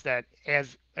suggest that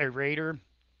as a rater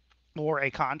or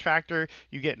a contractor,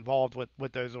 you get involved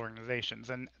with those organizations.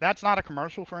 And that's not a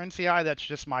commercial for NCI. That's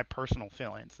just my personal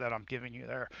feelings that I'm giving you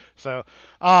there. So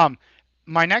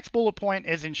my next bullet point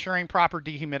is ensuring proper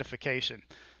dehumidification.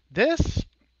 This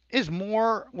is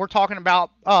more, we're talking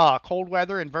about cold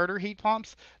weather inverter heat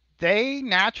pumps. They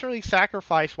naturally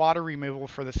sacrifice water removal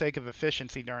for the sake of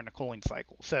efficiency during the cooling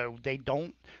cycle. So they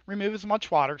don't remove as much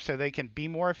water so they can be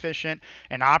more efficient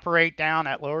and operate down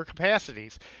at lower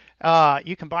capacities.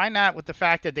 You combine that with the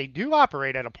fact that they do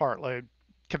operate at a part load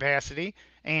capacity,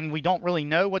 and we don't really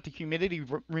know what the humidity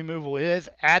removal is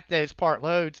at those part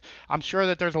loads. I'm sure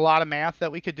that there's a lot of math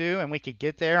that we could do, and we could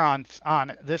get there on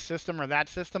this system or that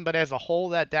system. But as a whole,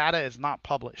 that data is not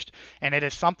published, and it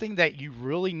is something that you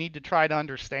really need to try to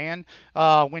understand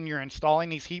when you're installing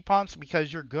these heat pumps,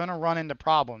 because you're gonna run into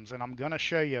problems, and I'm gonna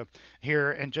show you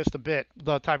here in just a bit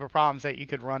the type of problems that you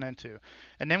could run into.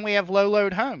 And then we have low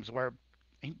load homes where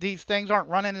these things aren't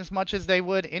running as much as they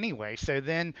would anyway. So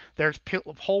then there's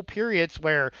whole periods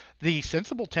where the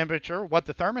sensible temperature, what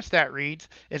the thermostat reads,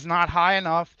 is not high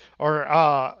enough, or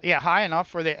high enough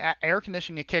for the air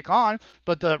conditioning to kick on,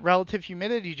 but the relative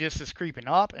humidity just is creeping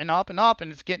up and up and up,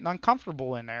 and it's getting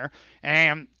uncomfortable in there.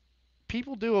 And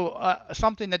people do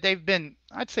something that they've been,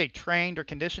 I'd say, trained or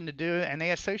conditioned to do, and they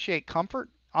associate comfort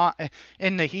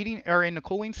in the heating or in the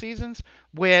cooling seasons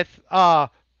with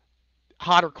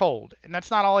hot or cold. And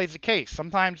that's not always the case.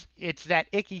 Sometimes it's that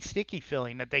icky, sticky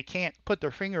feeling that they can't put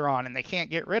their finger on and they can't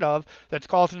get rid of that's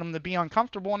causing them to be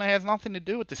uncomfortable, and it has nothing to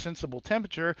do with the sensible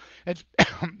temperature. It's,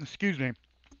 excuse me,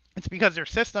 it's because their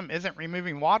system isn't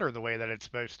removing water the way that it's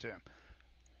supposed to.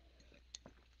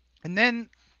 And then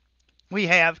we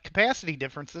have capacity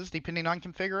differences depending on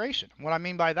configuration. What I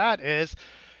mean by that is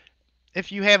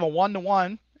if you have a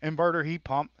one-to-one inverter heat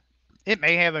pump, it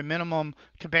may have a minimum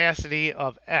capacity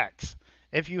of X.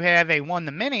 If you have a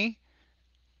one-to-many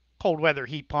cold weather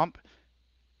heat pump,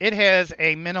 it has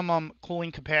a minimum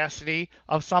cooling capacity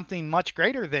of something much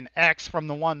greater than X from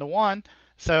the one-to-one.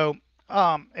 So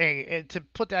to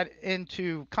put that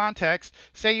into context,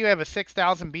 say you have a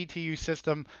 6,000 BTU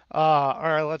system,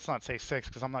 or let's not say 6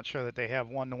 because I'm not sure that they have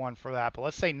one-to-one for that, but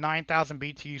let's say 9,000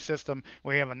 BTU system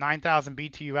where you have a 9,000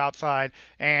 BTU outside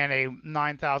and a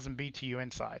 9,000 BTU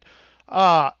inside.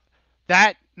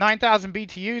 That 9,000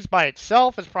 BTUs by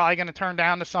itself is probably going to turn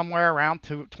down to somewhere around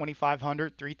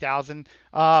 2,500, 3,000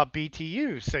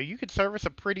 BTUs. So you could service a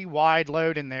pretty wide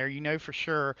load in there. You know for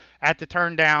sure at the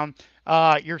turn down,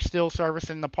 you're still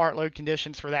servicing the part load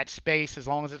conditions for that space as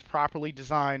long as it's properly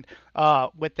designed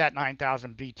with that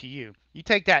 9,000 BTU. You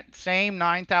take that same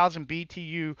 9,000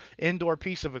 BTU indoor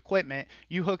piece of equipment,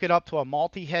 you hook it up to a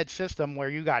multi-head system where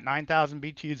you got 9,000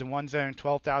 BTUs in one zone,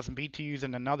 12,000 BTUs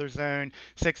in another zone,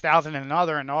 6,000 in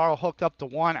another, and all hooked up to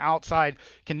one outside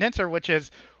condenser, which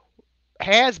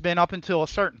has been up until a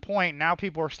certain point. Now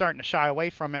people are starting to shy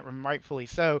away from it, and rightfully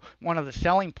so. One of the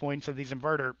selling points of these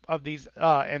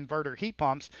inverter heat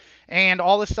pumps, and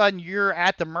all of a sudden you're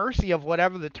at the mercy of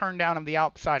whatever the turn down of the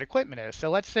outside equipment is.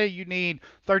 So let's say you need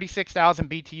 36,000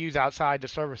 BTUs outside to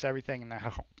service everything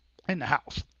in the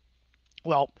house.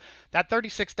 Well, that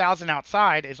 36,000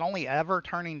 outside is only ever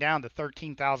turning down to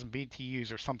 13,000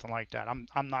 BTUs or something like that.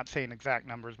 I'm not saying exact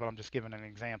numbers, but I'm just giving an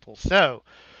example. So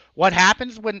what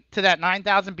happens when to that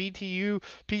 9,000 BTU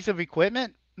piece of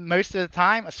equipment? Most of the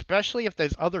time, especially if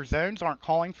those other zones aren't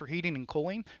calling for heating and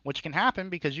cooling, which can happen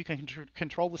because you can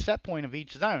control the set point of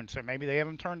each zone. So maybe they have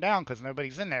them turned down because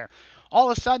nobody's in there.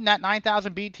 All of a sudden, that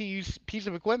 9,000 BTU piece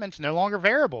of equipment is no longer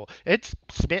variable. It's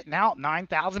spitting out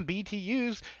 9,000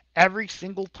 BTUs every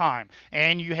single time,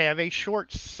 and you have a short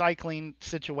cycling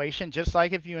situation, just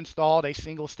like if you installed a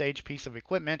single stage piece of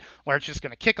equipment where it's just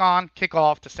going to kick on, kick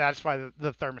off to satisfy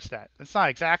the thermostat. It's not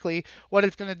exactly what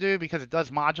it's going to do because it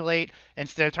does modulate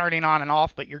instead of turning on and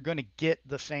off, but you're going to get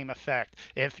the same effect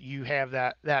if you have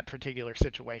that particular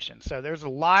situation. So there's a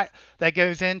lot that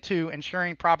goes into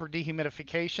ensuring proper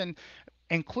dehumidification,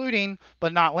 including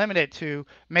but not limited to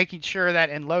making sure that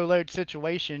in low load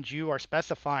situations you are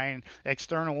specifying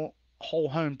external whole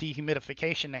home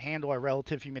dehumidification to handle a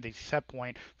relative humidity set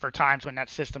point for times when that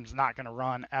system's not going to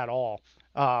run at all,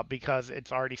 because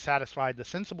it's already satisfied the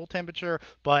sensible temperature,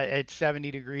 but it's 70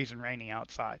 degrees and raining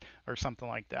outside or something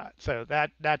like that. So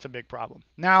that's a big problem.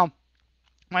 Now,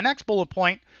 my next bullet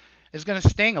point is going to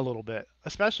sting a little bit,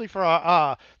 especially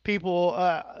for people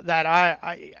that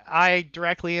I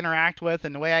directly interact with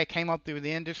and the way I came up through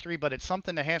the industry, but it's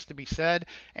something that has to be said.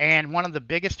 And one of the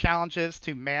biggest challenges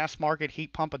to mass market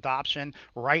heat pump adoption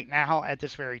right now at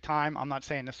this very time, I'm not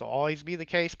saying this will always be the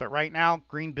case, but right now,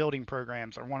 green building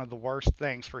programs are one of the worst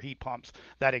things for heat pumps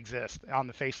that exist on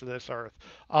the face of this earth.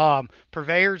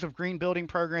 Purveyors of green building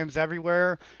programs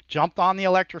everywhere jumped on the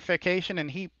electrification and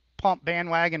heat pump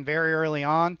bandwagon very early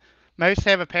on. Most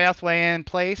have a pathway in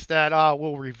place that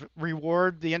will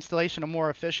reward the installation of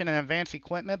more efficient and advanced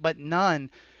equipment, but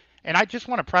none And I just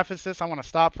want to preface this. I want to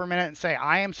stop for a minute and say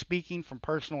I am speaking from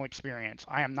personal experience.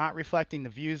 I am not reflecting the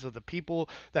views of the people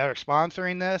that are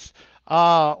sponsoring this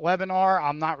webinar.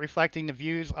 I'm not reflecting the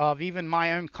views of even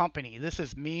my own company. This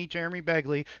is me, Jeremy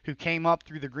Begley, who came up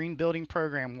through the green building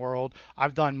program world.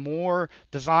 I've done more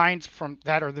designs from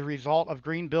that are the result of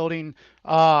green building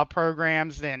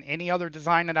programs than any other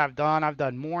design that I've done. I've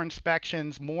done more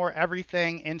inspections, more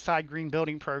everything inside green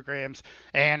building programs,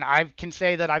 and I can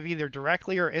say that I've either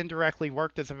directly or indirectly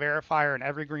worked as a verifier in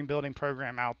every green building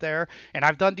program out there, and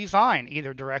I've done design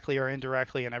either directly or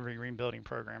indirectly in every green building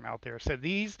program out there. So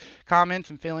these comments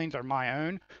and feelings are my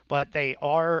own, but they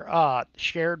are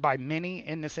shared by many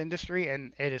in this industry,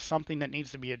 and it is something that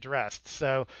needs to be addressed.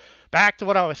 So back to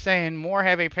what I was saying, more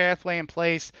have a pathway in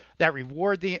place that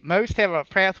most have a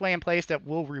pathway in place that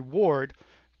will reward,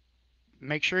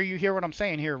 make sure you hear what I'm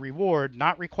saying here, reward,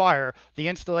 not require, the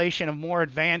installation of more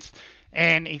advanced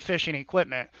and efficient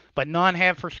equipment, but none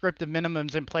have prescriptive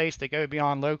minimums in place that go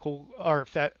beyond local or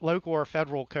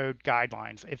federal code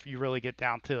guidelines, if you really get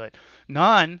down to it.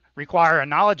 None require a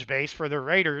knowledge base for their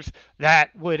raters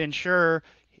that would ensure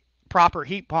proper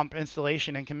heat pump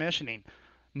installation and commissioning.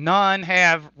 None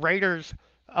have raters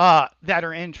that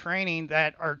are in training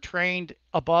that are trained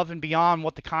above and beyond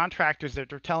what the contractors that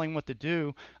they're telling what to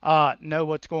do know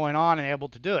what's going on and able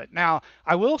to do it. Now,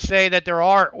 I will say that there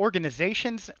are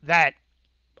organizations that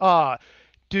uh,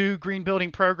 do green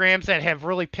building programs that have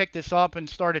really picked this up and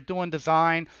started doing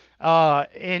design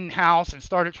in-house and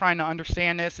started trying to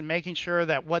understand this and making sure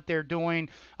that what they're doing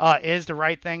is the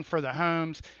right thing for the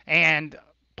homes and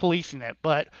policing it.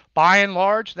 But by and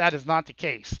large, that is not the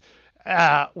case.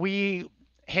 We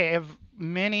have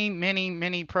many, many,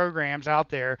 many programs out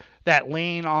there that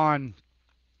lean on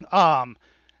um,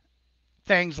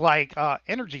 things like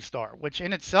Energy Star, which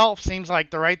in itself seems like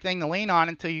the right thing to lean on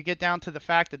until you get down to the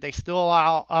fact that they still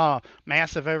allow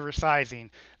massive oversizing.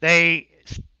 They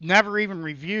never even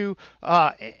review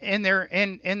in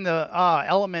the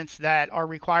elements that are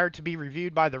required to be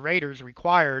reviewed by the raters,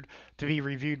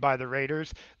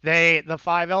 the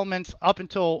 5 elements up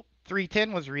until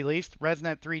 310 was released,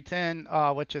 ResNet 310,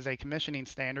 which is a commissioning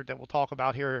standard that we'll talk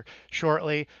about here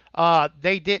shortly.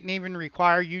 They didn't even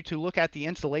require you to look at the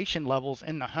insulation levels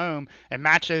in the home and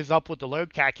match those up with the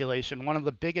load calculation, one of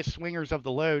the biggest swingers of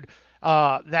the load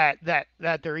that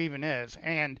there even is.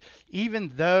 And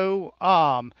even though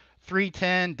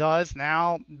 310 does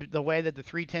now, the way that the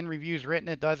 310 review is written,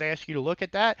 it does ask you to look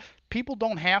at that. People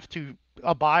don't have to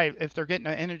abide if they're getting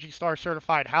an Energy Star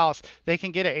certified house. They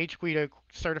can get a HVAC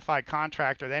certified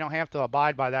contractor. They don't have to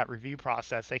abide by that review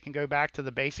process. They can go back to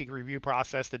the basic review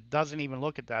process that doesn't even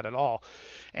look at that at all.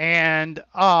 And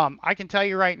I can tell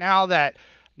you right now that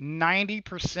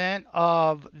 90%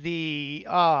 of the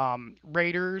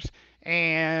raters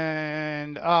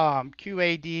and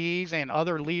QADs and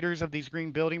other leaders of these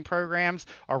green building programs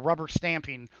are rubber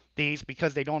stamping these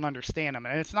because they don't understand them.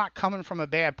 And it's not coming from a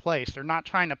bad place. They're not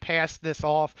trying to pass this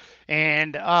off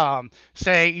and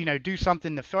say, do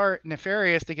something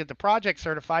nefarious to get the project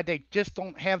certified. They just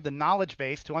don't have the knowledge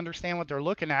base to understand what they're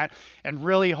looking at and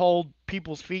really hold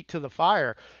people's feet to the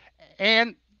fire.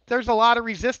 And there's a lot of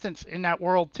resistance in that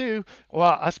world too,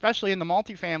 well, especially in the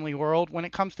multifamily world when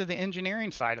it comes to the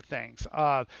engineering side of things.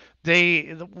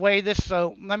 The way this,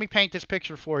 so let me paint this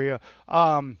picture for you.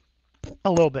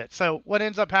 A little bit. So what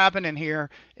ends up happening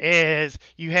here is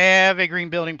you have a green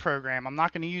building program. I'm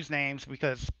not going to use names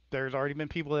because there's already been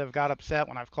people that have got upset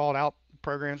when I've called out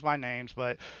programs by names,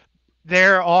 but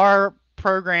there are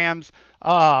programs,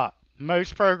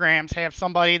 most programs have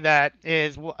somebody that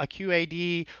is a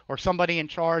QAD or somebody in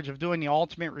charge of doing the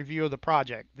ultimate review of the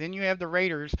project. Then you have the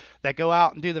raters that go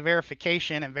out and do the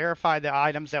verification and verify the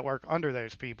items that work under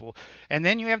those people. And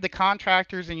then you have the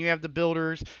contractors and you have the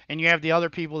builders and you have the other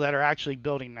people that are actually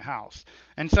building the house.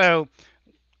 And so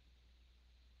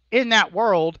in that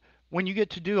world, when you get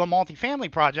to do a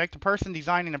multifamily project, the person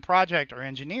designing the project are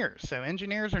engineers. So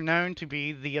engineers are known to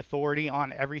be the authority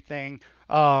on everything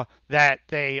that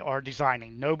they are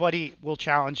designing. Nobody will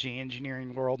challenge the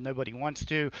engineering world. Nobody wants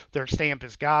to. Their stamp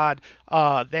is God.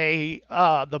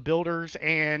 The builders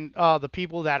and the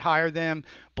people that hire them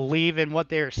believe in what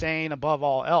they're saying above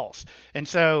all else. And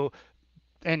so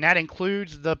and that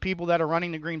includes the people that are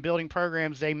running the green building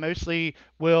programs, they mostly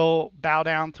will bow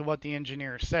down to what the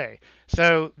engineers say.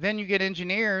 So then you get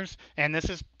engineers, and this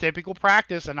is typical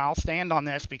practice, and I'll stand on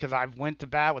this because I've went to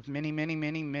bat with many, many,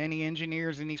 many, many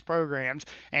engineers in these programs,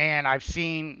 and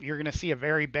you're going to see a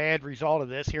very bad result of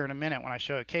this here in a minute when I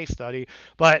show a case study.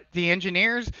 But the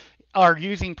engineers are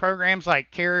using programs like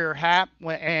Carrier HAP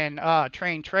and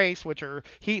Train Trace, which are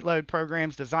heat load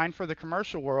programs designed for the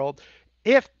commercial world,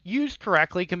 if used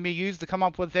correctly, can be used to come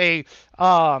up with a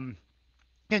um,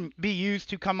 can be used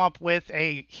to come up with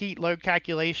a heat load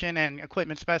calculation and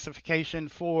equipment specification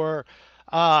for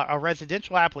a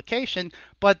residential application,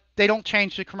 but they don't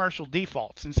change the commercial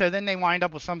defaults. And so then they wind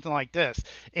up with something like this.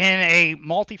 In a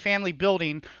multifamily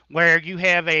building where you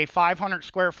have a 500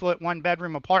 square foot one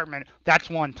bedroom apartment, that's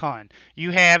 1 ton.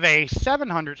 You have a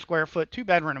 700 square foot two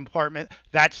bedroom apartment,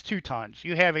 that's 2 tons.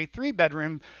 You have a three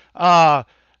bedroom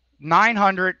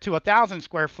 900 to 1,000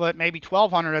 square foot, maybe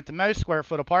 1,200 at the most square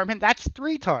foot apartment, that's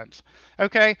 3 tons.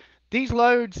 Okay, these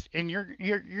loads, and you're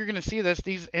going to see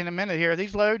these in a minute here.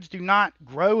 These loads do not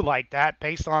grow like that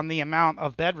based on the amount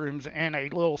of bedrooms in a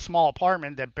little small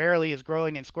apartment that barely is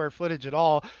growing in square footage at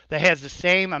all. That has the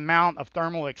same amount of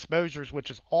thermal exposures, which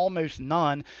is almost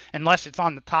none, unless it's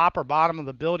on the top or bottom of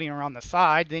the building or on the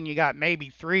side. Then you got maybe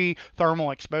 3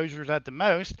 thermal exposures at the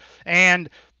most, and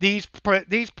these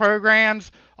programs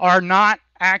are not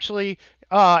actually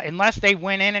unless they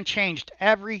went in and changed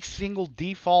every single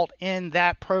default in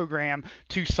that program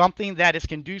to something that is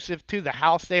conducive to the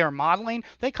house they are modeling,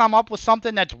 they come up with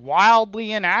something that's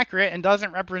wildly inaccurate and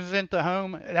doesn't represent the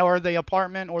home or the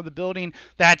apartment or the building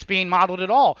that's being modeled at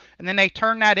all. And then they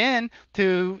turn that in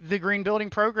to the green building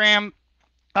program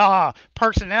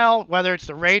personnel, whether it's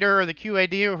the rater or the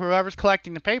QAD or whoever's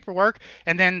collecting the paperwork,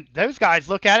 and then those guys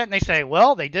look at it and they say,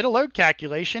 well, they did a load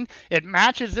calculation. It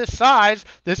matches this size.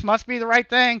 This must be the right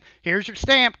thing. Here's your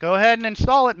stamp. Go ahead and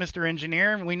install it, Mr.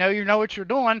 Engineer. And we know you know what you're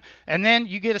doing. And then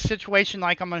you get a situation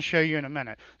like I'm going to show you in a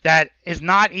minute that is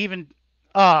not even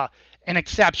an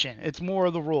exception. It's more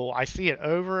of the rule. I see it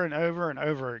over and over and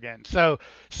over again. So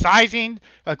sizing,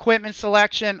 equipment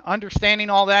selection, understanding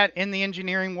all that in the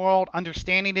engineering world,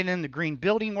 understanding it in the green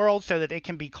building world so that it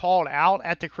can be called out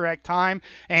at the correct time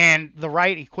and the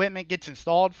right equipment gets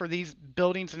installed for these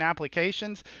buildings and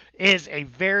applications is a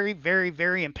very, very,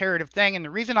 very imperative thing. And the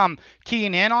reason I'm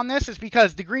keying in on this is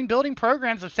because the green building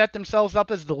programs have set themselves up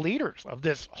as the leaders of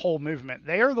this whole movement.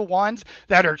 They are the ones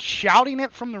that are shouting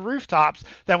it from the rooftops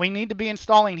that we need to be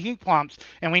installing heat pumps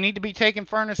and we need to be taking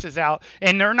furnaces out,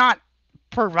 and they're not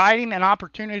providing an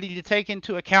opportunity to take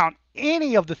into account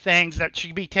any of the things that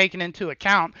should be taken into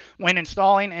account when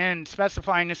installing and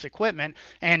specifying this equipment.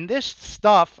 And this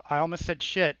stuff, I almost said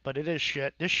shit, but it is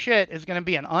shit. This shit is going to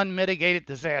be an unmitigated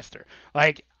disaster.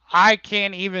 Like, I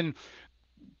can't even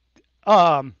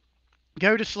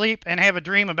go to sleep and have a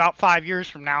dream about 5 years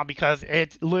from now because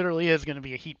it literally is going to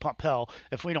be a heat pump hell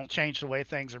if we don't change the way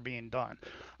things are being done.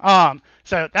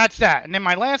 So that's that. And then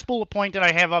my last bullet point that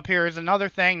I have up here is another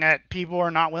thing that people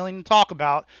are not willing to talk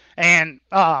about. And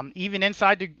even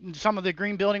inside some of the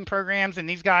green building programs and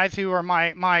these guys who are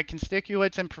my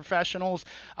constituents and professionals,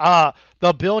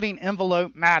 the building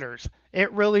envelope matters.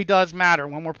 It really does matter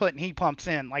when we're putting heat pumps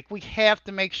in. Like, we have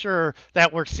to make sure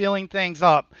that we're sealing things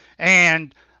up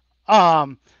and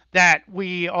that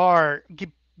we are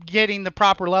getting the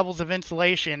proper levels of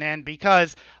insulation. And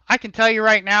because I can tell you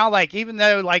right now, like, even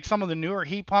though like some of the newer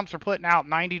heat pumps are putting out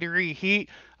 90-degree heat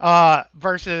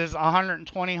versus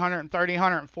 120, 130,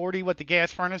 140, what the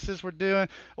gas furnaces were doing,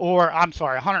 or I'm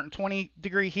sorry,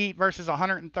 120-degree heat versus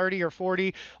 130 or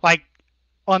 40, like,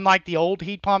 unlike the old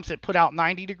heat pumps that put out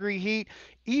 90-degree heat,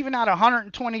 even at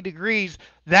 120 degrees,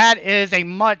 that is a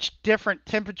much different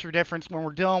temperature difference when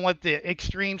we're dealing with the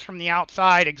extremes from the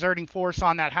outside exerting force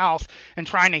on that house and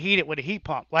trying to heat it with a heat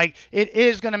pump. Like, it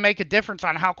is going to make a difference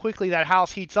on how quickly that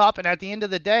house heats up. And at the end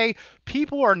of the day,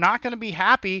 people are not going to be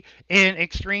happy in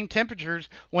extreme temperatures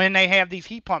when they have these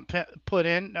heat pumps put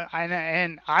in.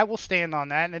 And I will stand on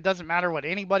that. And it doesn't matter what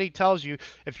anybody tells you.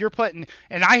 If you're putting,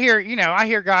 and I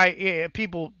hear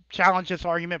people challenge this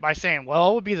argument by saying,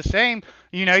 well, it would be the same.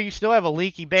 You still have a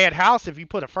leaky bad house if you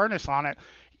put a furnace on it.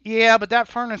 Yeah, but that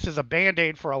furnace is a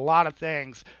band-aid for a lot of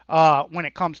things when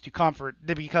it comes to comfort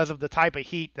because of the type of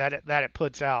heat that it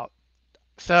puts out.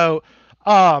 So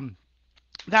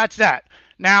that's that.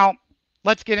 Now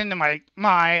let's get into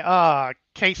my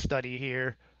case study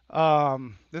here.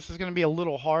 This is going to be a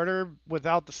little harder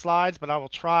without the slides, but I will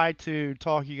try to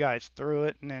talk you guys through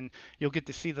it, and then you'll get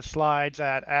to see the slides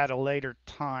at a later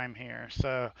time here.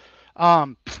 So,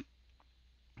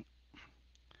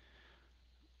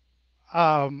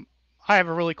 I have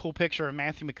a really cool picture of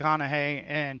Matthew McConaughey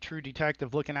and True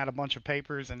Detective looking at a bunch of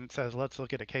papers, and it says, let's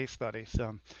look at a case study.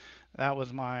 So that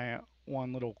was my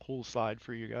one little cool slide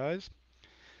for you guys.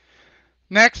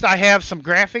 Next, I have some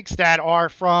graphics that are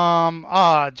from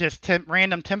just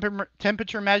random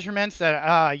temperature measurements that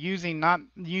not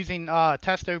using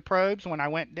testo probes when I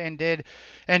went and did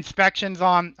inspections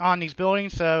on these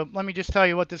buildings. So let me just tell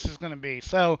you what this is going to be.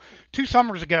 So 2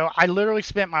 summers ago, I literally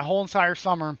spent my whole entire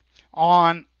summer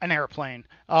on an airplane,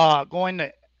 going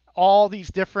to all these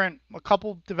different, a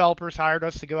couple developers hired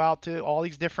us to go out to all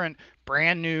these different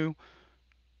brand new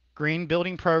green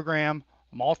building program,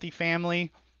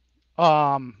 multifamily.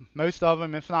 Most of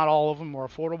them, if not all of them, were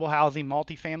affordable housing,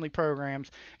 multifamily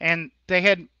programs, and they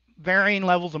had varying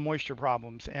levels of moisture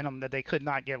problems in them that they could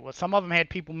not get with. Some of them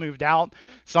had people moved out.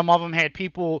 Some of them had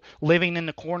people living in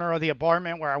the corner of the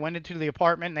apartment where I went into the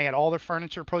apartment and they had all their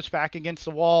furniture pushed back against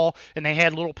the wall and they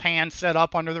had little pans set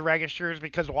up under the registers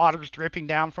because water's dripping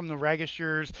down from the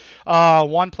registers.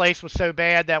 One place was so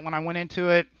bad that when I went into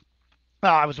it,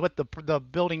 I was with the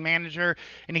building manager,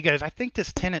 and he goes, "I think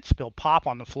this tenant spilled pop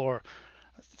on the floor."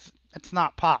 It's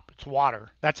not pop, it's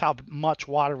water. That's how much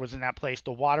water was in that place.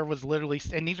 The water was literally,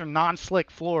 and these are non-slick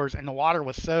floors, and the water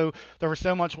was there was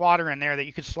so much water in there that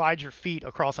you could slide your feet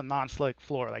across a non-slick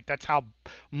floor. Like that's how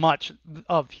much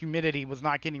of humidity was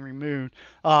not getting removed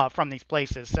from these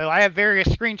places. So I have various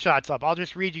screenshots up. I'll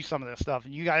just read you some of this stuff,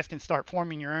 and you guys can start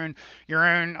forming your own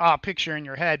picture in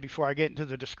your head before I get into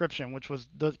the description, which was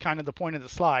the kind of the point of the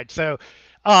slide. So,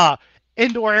 uh,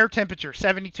 indoor air temperature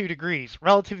 72 degrees,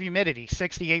 relative humidity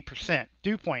 68%,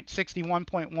 dew point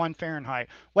 61.1 Fahrenheit,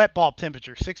 wet bulb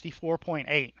temperature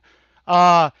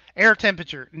 64.8. Air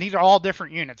temperature, and these are all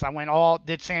different units.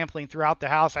 Did sampling throughout the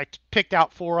house. I picked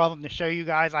out 4 of them to show you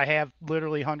guys. I have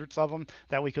literally hundreds of them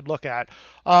that we could look at.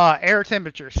 Air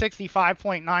temperature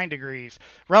 65.9 degrees,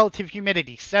 relative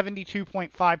humidity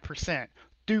 72.5%.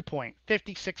 Dew point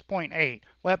 56.8,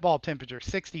 wet bulb temperature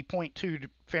 60.2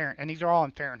 Fahrenheit, and these are all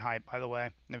in Fahrenheit, by the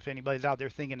way, if anybody's out there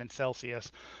thinking in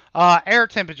Celsius. Air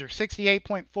temperature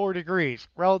 68.4 degrees,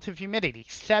 relative humidity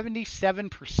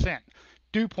 77%,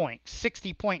 dew point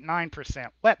 60.9%,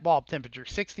 wet bulb temperature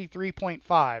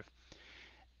 63.5,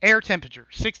 air temperature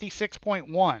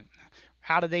 66.1.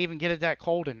 How did they even get it that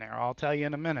cold in there? I'll tell you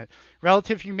in a minute.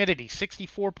 Relative humidity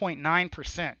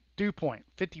 64.9%, dew point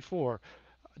 54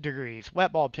 degrees,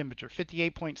 wet bulb temperature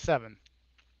 58.7.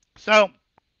 So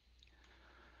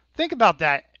think about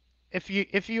that. If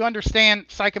you understand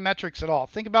psychometrics at all,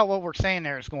 think about what we're saying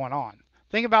there is going on.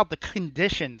 Think about the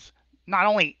conditions, not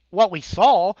only what we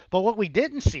saw, but what we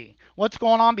didn't see. What's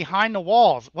going on behind the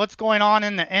walls? What's going on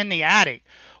in the attic?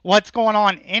 What's going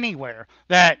on anywhere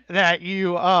that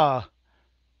you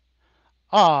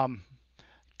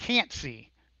can't see,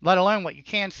 let alone what you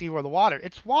can see where the water.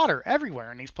 It's water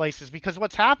everywhere in these places because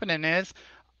what's happening is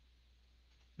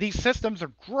these systems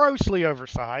are grossly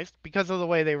oversized because of the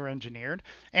way they were engineered,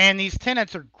 and these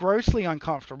tenants are grossly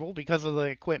uncomfortable because of the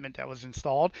equipment that was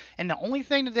installed, and the only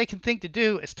thing that they can think to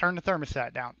do is turn the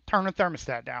thermostat down, turn the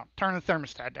thermostat down, turn the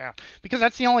thermostat down, because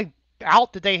that's the only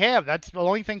out that they have. That's the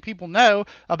only thing people know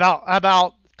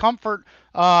about comfort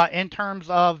in terms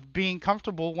of being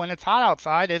comfortable when it's hot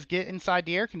outside is get inside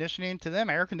the air conditioning. To them,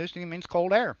 air conditioning means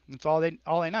cold air. That's all they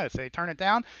know. So they turn it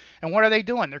down, and what are they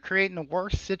doing? They're creating the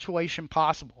worst situation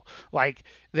possible. Like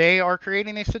they are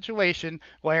creating a situation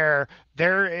where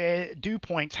there dew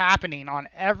points happening on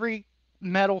every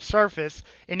metal surface,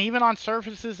 and even on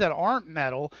surfaces that aren't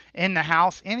metal in the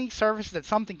house, any surface that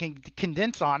something can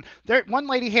condense on. There, one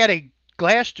lady had a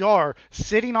glass jar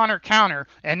sitting on her counter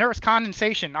and there was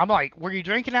condensation. I'm like, were you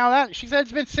drinking out of that? She said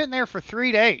it's been sitting there for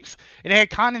 3 days. It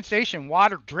had condensation,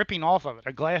 water dripping off of it,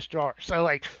 a glass jar. So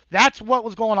like that's what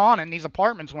was going on in these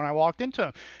apartments when I walked into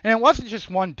them. And it wasn't just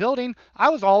one building.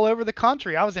 I was all over the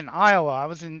country. I was in Iowa. I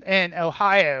was in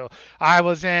Ohio. I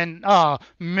was in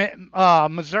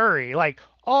Missouri. Like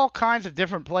all kinds of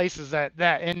different places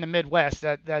that in the Midwest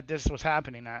that this was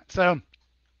happening at. So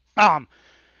um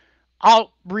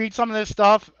I'll read some of this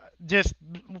stuff. Just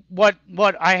what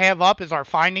I have up is our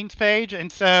findings page,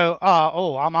 and so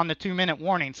I'm on the 2-minute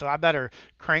warning, so I better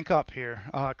crank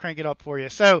it up for you.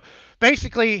 So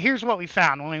basically, here's what we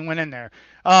found when we went in there.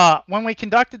 When we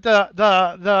conducted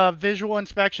the visual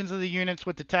inspections of the units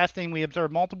with the testing, we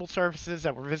observed multiple surfaces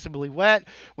that were visibly wet.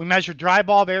 We measured dry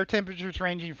bulb air temperatures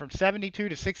ranging from 72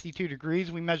 to 62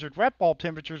 degrees. We measured wet bulb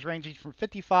temperatures ranging from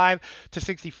 55 to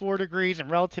 64 degrees, and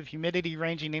relative humidity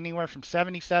ranging anywhere from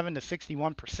 77 to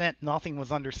 61%. Nothing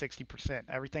was under 60%.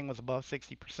 Everything was above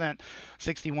 60%.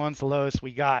 61's the lowest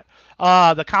we got.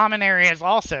 The common areas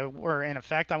also were in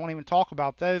effect. I won't even talk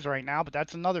about those right now, but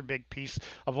that's another big piece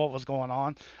of what was going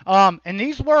on. And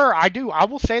these were, I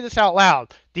will say this out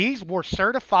loud, these were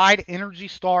certified Energy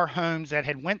Star homes that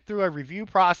had went through a review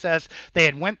process. They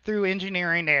had went through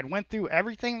engineering. They had went through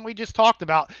everything we just talked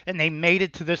about, and they made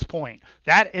it to this point.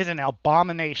 That is an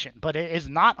abomination, but it is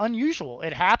not unusual.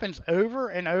 It happens over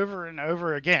and over and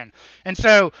over again. And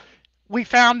so we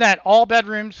found that all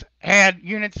bedrooms had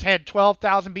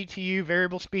 12,000 BTU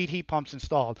variable speed heat pumps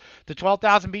installed. The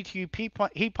 12,000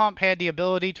 BTU heat pump had the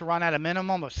ability to run at a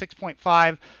minimum of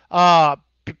 6.5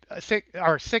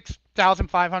 or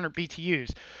 6,500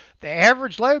 BTUs. The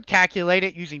average load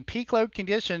calculated using peak load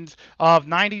conditions of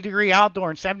 90-degree outdoor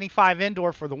and 75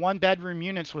 indoor for the one bedroom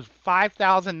units was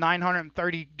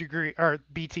 5,930 degree or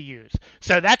BTUs.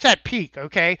 So that's at peak,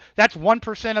 okay? That's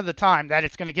 1% of the time that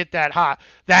it's going to get that hot,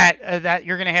 that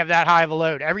you're going to have that high of a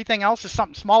load. Everything else is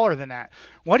something smaller than that.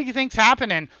 What do you think's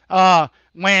happening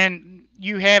when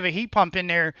you have a heat pump in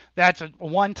there that's a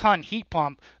 1-ton heat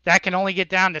pump that can only get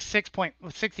down to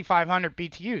 6,500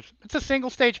 BTUs? It's a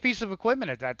single stage piece of equipment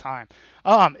at that time.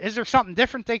 Is there something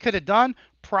different they could have done?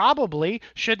 Probably.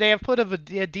 Should they have put a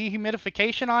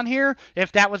dehumidification on here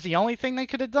if that was the only thing they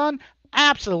could have done?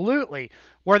 Absolutely.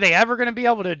 Were they ever going to be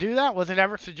able to do that? Was it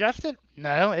ever suggested?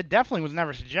 No, it definitely was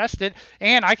never suggested.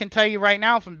 And I can tell you right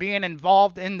now, from being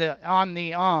involved on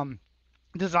the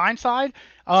design side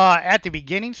at the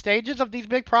beginning stages of these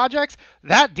big projects,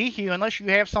 that dehu, unless you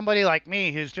have somebody like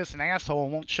me who's just an asshole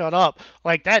and won't shut up,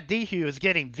 like that dehu is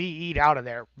getting VE'd out of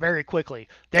there very quickly.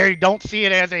 They don't see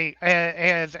it as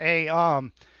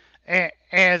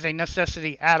a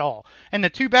necessity at all. And the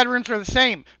 2 bedrooms are the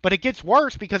same, but it gets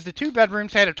worse because the 2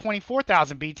 bedrooms had a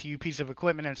 24,000 BTU piece of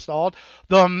equipment installed.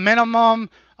 The minimum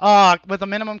with a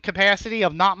minimum capacity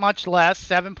of not much less,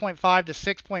 7.5 to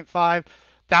 6.5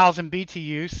 thousand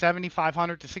BTUs,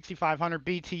 7,500 to 6,500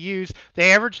 BTUs. The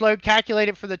average load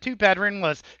calculated for the 2 bedroom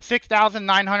was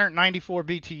 6,994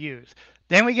 BTUs.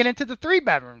 Then we get into the 3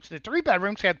 bedrooms. The 3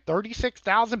 bedrooms had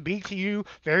 36,000 BTU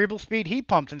variable speed heat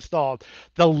pumps installed.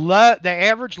 The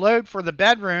average load for the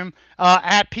bedroom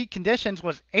at peak conditions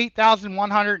was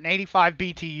 8,185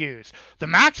 BTUs. The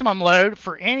maximum load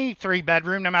for any 3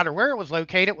 bedroom, no matter where it was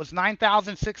located, was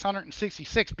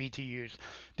 9,666 BTUs.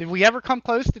 Did we ever come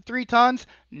close to 3 tons?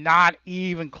 Not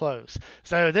even close.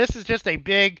 So this is just a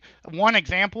big one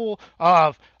example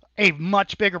of a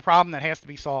much bigger problem that has to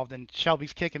be solved, and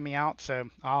Shelby's kicking me out, so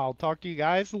I'll talk to you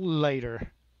guys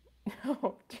later.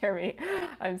 Oh, Jeremy,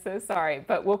 I'm so sorry,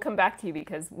 but we'll come back to you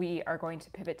because we are going to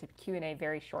pivot to Q&A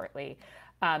very shortly.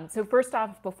 So first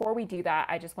off, before we do that,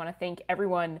 I just want to thank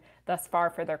everyone thus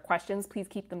far for their questions. Please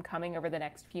keep them coming over the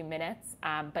next few minutes.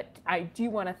 But I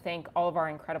do want to thank all of our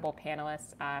incredible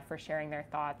panelists for sharing their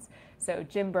thoughts. So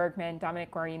Jim Bergman, Dominic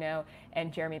Guarino,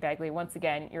 and Jeremy Bagley, once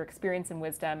again, your experience and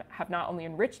wisdom have not only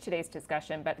enriched today's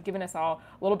discussion, but given us all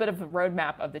a little bit of a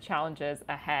roadmap of the challenges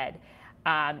ahead.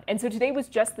 And so today was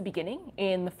just the beginning.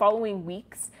 In the following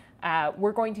weeks,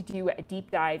 we're going to do a deep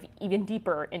dive even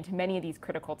deeper into many of these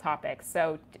critical topics.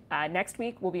 So next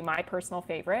week will be my personal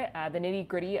favorite, the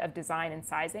nitty-gritty of design and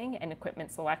sizing and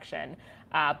equipment selection,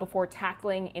 before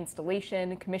tackling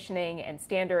installation, commissioning, and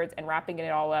standards, and wrapping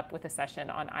it all up with a session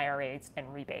on IRAs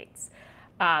and rebates.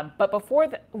 But before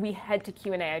we head to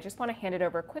Q&A, I just want to hand it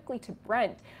over quickly to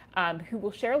Brent, who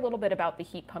will share a little bit about the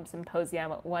Heat Pump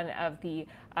Symposium, one of the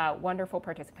wonderful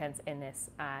participants in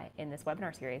this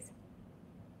webinar series.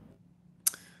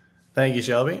 Thank you,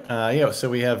 Shelby. So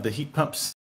we have the heat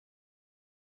pumps.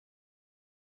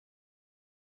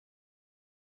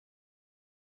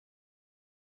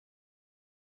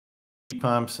 Heat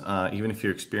pumps, even if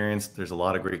you're experienced, there's a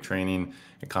lot of great training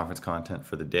and conference content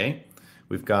for the day.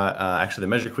 We've got, actually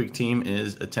the measureQuick team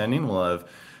is attending. We'll have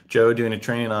Joe doing a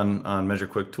training on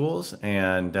measureQuick tools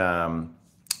and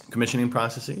commissioning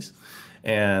processes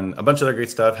and a bunch of other great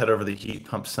stuff. Head over to the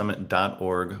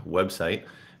heatpumpsummit.org website.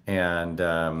 And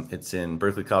it's in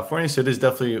Berkeley, California. So it is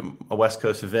definitely a West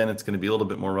Coast event. It's going to be a little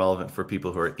bit more relevant for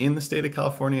people who are in the state of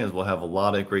California, as we'll have a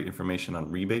lot of great information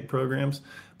on rebate programs.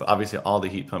 But obviously all the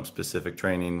heat pump specific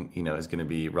training, is going to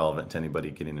be relevant to anybody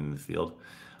getting into the field.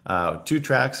 2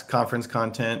 tracks, conference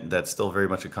content that's still very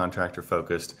much a contractor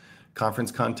focused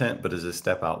conference content, but is a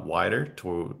step out wider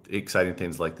to exciting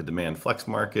things like the demand flex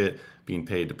market, being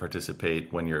paid to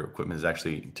participate when your equipment is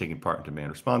actually taking part in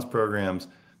demand response programs,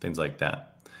 things like that.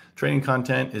 Training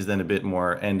content is then a bit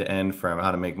more end-to-end from how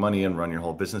to make money and run your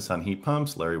whole business on heat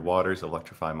pumps. Larry Waters,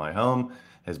 Electrify My Home,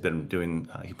 has been doing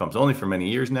heat pumps only for many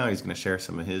years now. He's going to share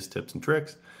some of his tips and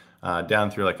tricks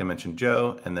down through, like I mentioned,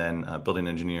 Joe, and then a building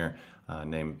engineer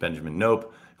named Benjamin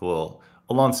Nope, who will,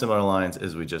 along similar lines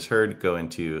as we just heard, go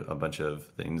into a bunch of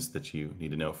things that you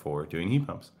need to know for doing heat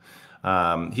pumps.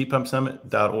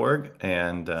 Heatpumpsummit.org,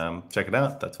 and check it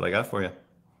out. That's what I got for you.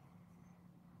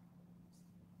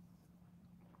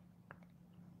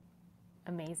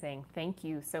 Amazing. Thank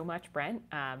you so much, Brent.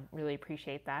 Really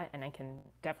appreciate that. And I can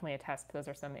definitely attest those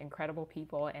are some incredible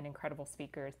people and incredible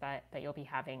speakers that you'll be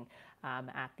having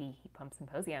at the Heat Pump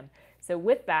Symposium. So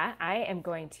with that, I am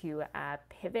going to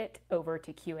pivot over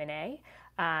to Q&A.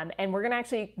 And we're going to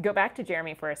actually go back to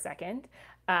Jeremy for a second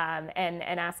and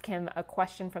ask him a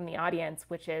question from the audience,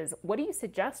 which is, what do you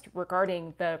suggest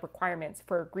regarding the requirements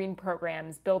for green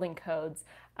programs, building codes?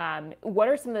 What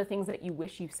are some of the things that you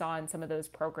wish you saw in some of those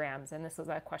programs? And this was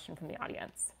a question from the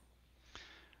audience.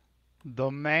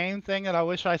 The main thing that I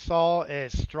wish I saw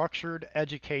is structured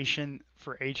education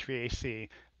for HVAC.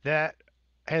 That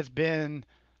has been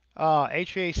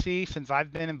HVAC since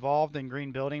I've been involved in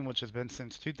green building, which has been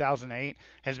since 2008,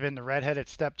 has been the redheaded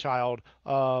stepchild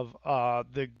of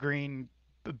the green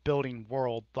building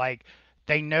world. Like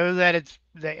they know that it's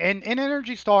and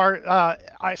Energy Star.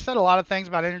 I said a lot of things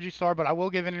about Energy Star, but I will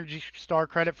give Energy Star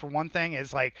credit for one thing: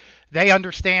 is like they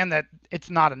understand that it's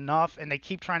not enough, and they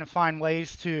keep trying to find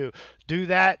ways to do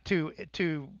that to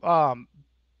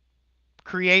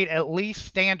create at least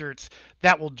standards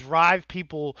that will drive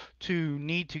people to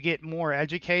need to get more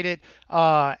educated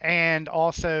and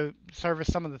also service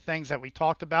some of the things that we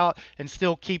talked about and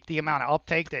still keep the amount of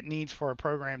uptake that needs for a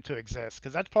program to exist,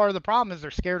 because that's part of the problem is they're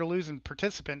scared of losing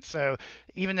participants. So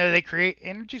even though they create,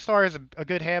 Energy Star has a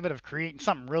good habit of creating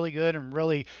something really good and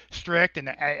really strict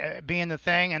and being the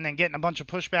thing and then getting a bunch of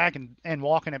pushback and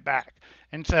walking it back.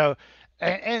 And so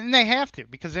and they have to,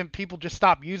 because then people just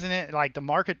stop using it. Like the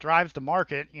market drives the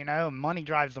market, money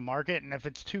drives the market. And if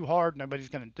it's too hard, nobody's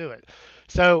going to do it.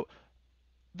 So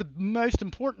the most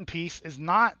important piece is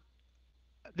not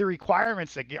the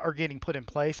requirements that are getting put in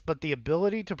place, but the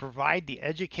ability to provide the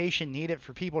education needed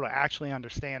for people to actually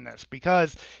understand this.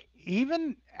 Because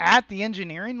even at the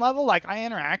engineering level, like I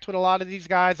interact with a lot of these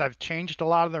guys, I've changed a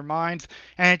lot of their minds,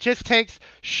 and it just takes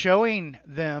showing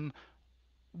them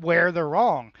where they're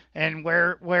wrong and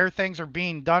where things are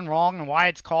being done wrong and why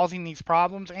it's causing these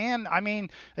problems. And I mean,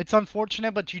 it's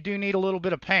unfortunate, but you do need a little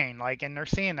bit of pain, like, and they're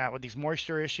seeing that with these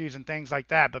moisture issues and things like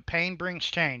that. But pain brings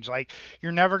change. Like,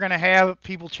 you're never going to have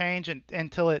people change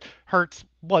until it hurts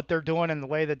what they're doing and the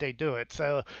way that they do it.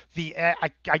 So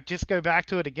I just go back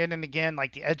to it again and again.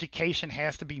 Like, the education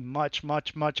has to be much,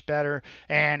 much, much better,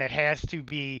 and it has to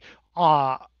be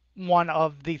one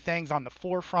of the things on the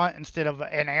forefront instead of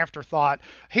an afterthought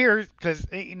here, because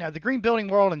the green building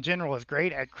world in general is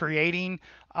great at creating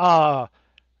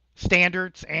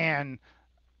standards and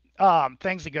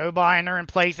things to go by, and they're in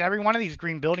place. Every one of these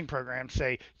green building programs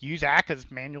say use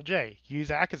ACA's Manual J,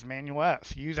 use ACA's Manual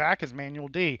S, use ACA's Manual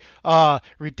D,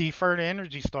 defer to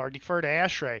Energy Star, defer to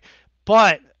ASHRAE.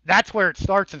 But that's where it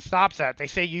starts and stops at. They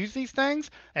say use these things,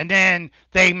 and then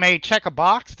they may check a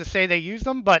box to say they use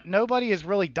them, but nobody is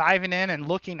really diving in and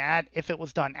looking at if it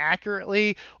was done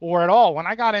accurately or at all. When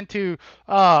I got into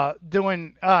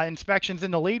doing inspections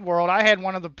in the lead world, I had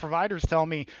one of the providers tell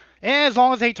me, as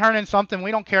long as they turn in something,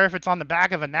 we don't care if it's on the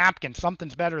back of a napkin.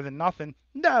 Something's better than nothing.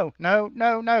 No, no,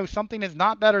 no, no. Something is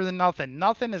not better than nothing.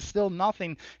 Nothing is still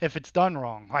nothing if it's done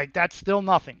wrong. Like, that's still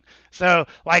nothing. So,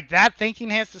 like, that thinking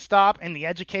has to stop, and the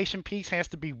education piece has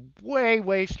to be way,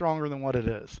 way stronger than what it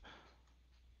is.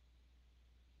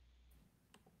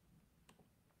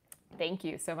 Thank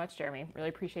you so much, Jeremy. Really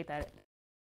appreciate that.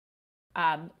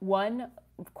 One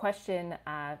question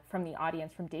from the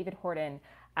audience, from David Horton.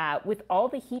 With all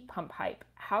the heat pump hype,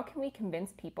 how can we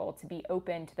convince people to be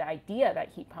open to the idea that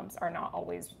heat pumps are not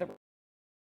always the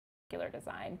regular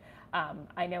design?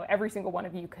 I know every single one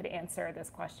of you could answer this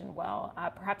question well.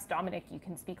 Perhaps Dominic, you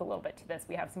can speak a little bit to this.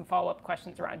 We have some follow-up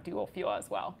questions around dual fuel as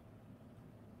well.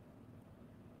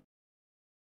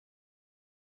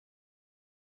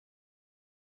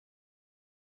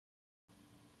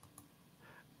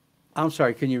 I'm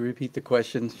sorry, can you repeat the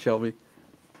question, Shelby?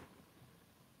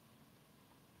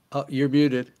 Oh, you're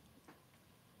muted.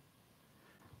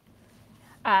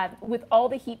 With all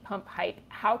the heat pump hype,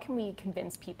 how can we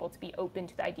convince people to be open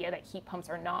to the idea that heat pumps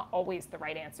are not always the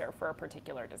right answer for a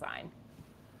particular design?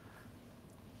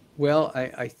 Well,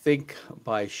 I think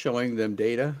by showing them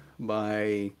data,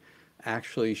 by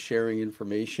actually sharing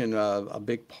information, a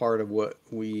big part of what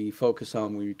we focus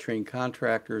on when we train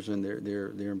contractors and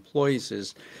their employees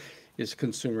is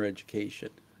consumer education.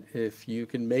 If you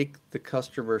can make the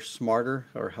customer smarter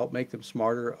or help make them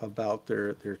smarter about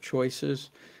their choices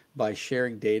by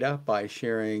sharing data, by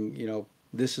sharing,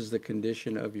 this is the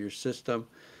condition of your system.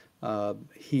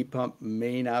 Heat pump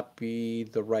may not be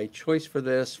the right choice for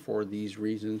this for these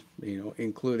reasons,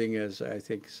 including, as I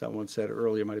think someone said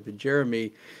earlier, might have been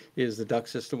Jeremy, is the duct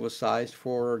system was sized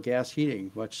for gas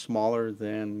heating, much smaller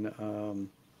than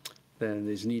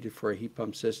is needed for a heat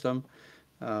pump system.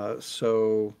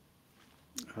 So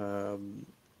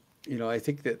I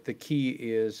think that the key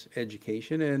is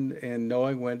education and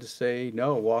knowing when to say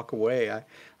no, walk away.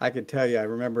 I can tell you, I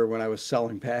remember when I was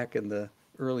selling back in the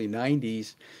early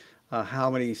 90s, how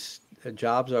many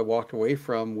jobs I walked away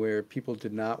from where people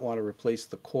did not want to replace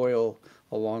the coil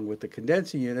along with the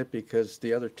condensing unit because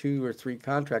the other two or three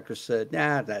contractors said,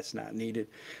 nah, that's not needed.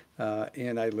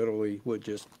 And I literally would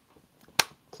just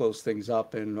close things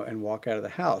up and walk out of the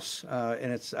house.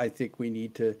 And I think we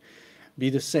need to be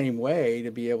the same way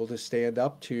to be able to stand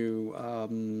up to,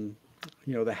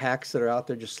 the hacks that are out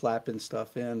there just slapping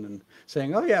stuff in and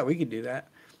saying, oh, yeah, we can do that.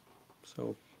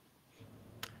 So,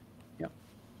 yeah.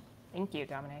 Thank you,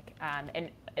 Dominic.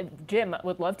 And Jim,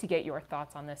 would love to get your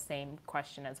thoughts on this same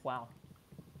question as well.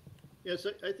 Yes,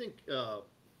 I think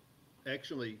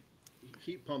actually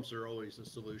heat pumps are always a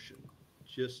solution,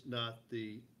 just not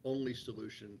the only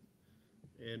solution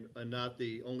and not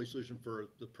the only solution for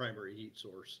the primary heat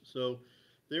source. So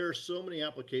there are so many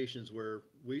applications where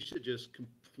we should just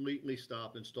completely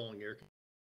stop installing air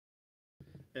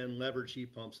and leverage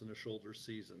heat pumps in the shoulder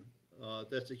season.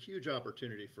 That's a huge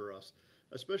opportunity for us,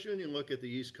 especially when you look at the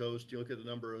East Coast. You look at the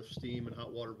number of steam and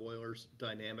hot water boilers,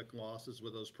 dynamic losses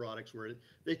with those products where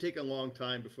they take a long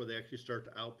time before they actually start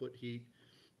to output heat,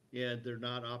 and they're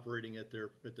not operating at their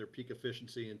peak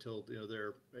efficiency until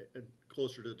they're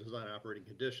closer to design operating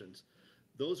conditions.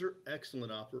 Those are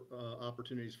excellent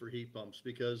opportunities for heat pumps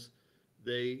because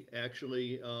they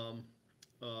actually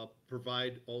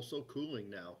provide also cooling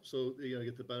now. So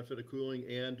get the benefit of cooling,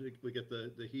 and we get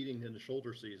the heating in the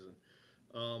shoulder season,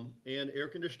 and air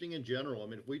conditioning in general. I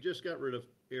mean, if we just got rid of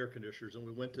air conditioners and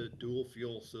we went to dual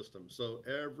fuel systems, so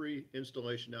every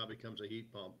installation now becomes a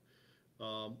heat pump.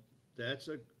 Um, that's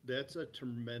a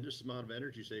tremendous amount of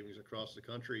energy savings across the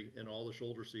country in all the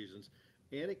shoulder seasons,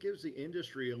 and it gives the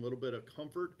industry a little bit of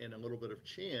comfort and a little bit of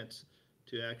chance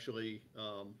to actually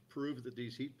prove that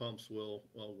these heat pumps will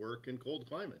work in cold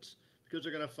climates, because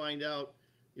they're going to find out,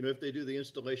 if they do the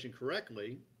installation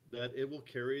correctly, that it'll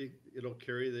carry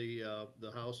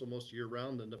the house almost year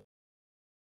round and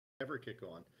never kick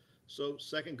on. So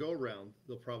second go around,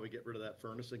 they'll probably get rid of that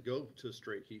furnace and go to a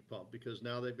straight heat pump because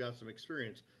now they've got some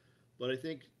experience. But I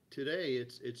think today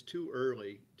it's too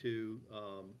early to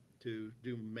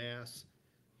do mass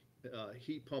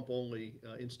heat pump only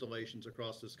installations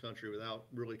across this country without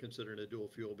really considering a dual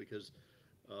fuel, because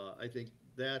I think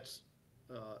that's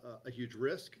a huge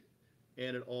risk,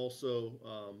 and it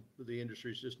also the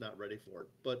industry is just not ready for it.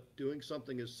 But doing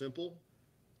something as simple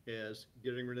as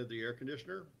getting rid of the air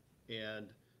conditioner and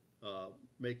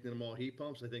making them all heat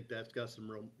pumps, I think that's got some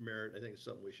real merit. I think it's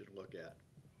something we should look at.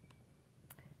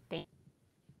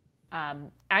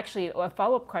 Actually, a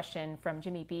follow-up question from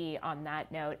Jimmy B on that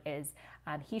note is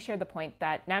he shared the point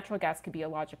that natural gas could be a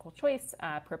logical choice.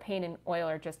 Propane and oil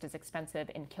are just as expensive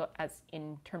as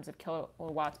in terms of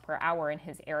kilowatts per hour in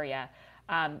his area.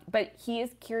 But he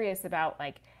is curious about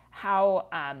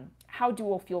how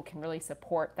dual fuel can really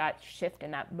support that shift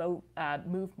and that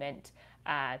movement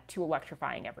to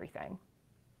electrifying everything.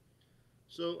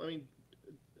 So, I mean,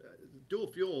 dual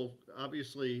fuel,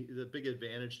 obviously, the big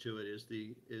advantage to it is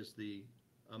the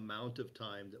amount of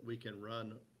time that we can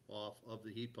run off of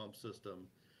the heat pump system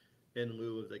in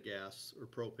lieu of the gas or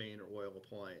propane or oil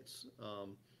appliance.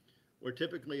 We're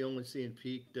typically only seeing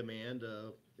peak demand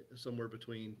somewhere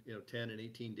between 10 and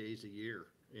 18 days a year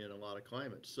in a lot of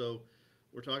climates. So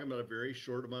we're talking about a very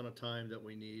short amount of time that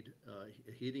we need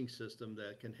a heating system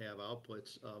that can have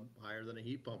outputs higher than a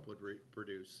heat pump would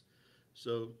produce.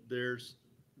 So there's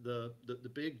the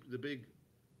big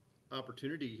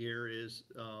opportunity here is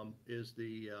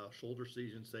the shoulder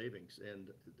season savings,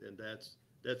 and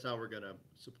that's how we're going to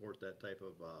support that type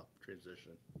of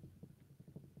transition.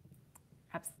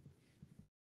 Absolutely.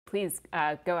 Please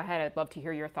go ahead. I'd love to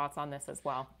hear your thoughts on this as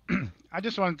well. I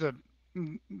just wanted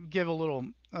to give a little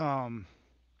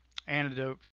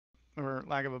anecdote, or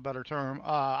lack of a better term.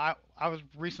 I was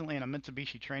recently in a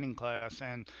Mitsubishi training class,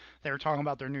 and they were talking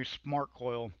about their new smart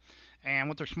coil. And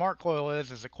what their smart coil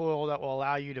is a coil that will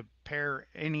allow you to pair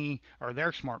any, or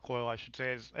their smart coil, I should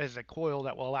say, is a coil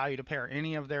that will allow you to pair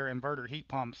any of their inverter heat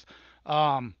pumps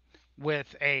um,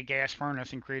 with a gas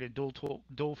furnace and create a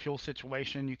dual fuel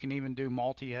situation. You can even do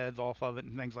multi heads off of it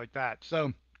and things like that.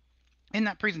 So in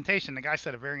that presentation, the guy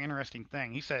said a very interesting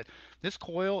thing. He said, this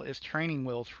coil is training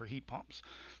wheels for heat pumps.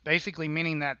 Basically,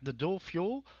 meaning that the dual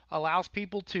fuel allows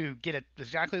people to get it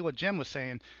exactly what Jim was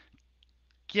saying,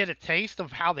 get a taste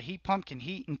of how the heat pump can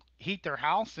heat their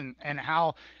house, and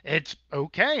how it's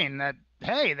okay, and that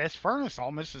hey, this furnace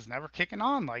almost is never kicking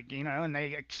on, like, and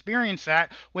they experience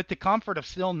that with the comfort of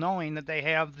still knowing that they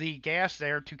have the gas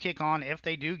there to kick on if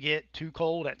they do get too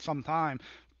cold at some time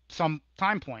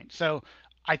point. So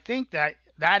I think that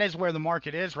that is where the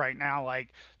market is right now. Like,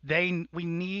 we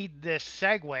need this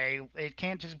segue. It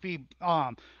can't just be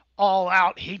all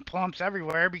out heat pumps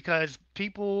everywhere, because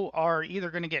people are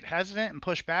either going to get hesitant and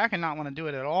push back and not want to do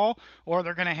it at all, or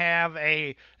they're going to have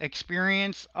a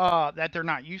experience that they're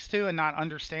not used to and not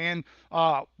understand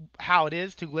how it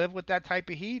is to live with that type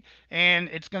of heat, and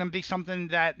it's going to be something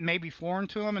that may be foreign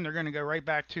to them, and they're going to go right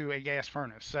back to a gas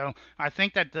furnace. So I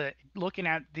think that the looking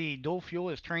at the dual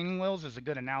fuel as training wheels is a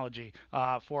good analogy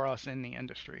for us in the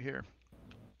industry here.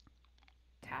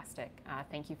 Fantastic.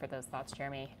 Thank you for those thoughts,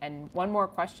 Jeremy. And one more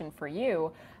question for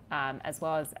you, as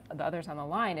well as the others on the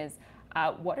line, is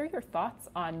what are your thoughts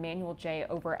on Manual J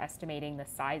overestimating the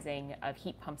sizing of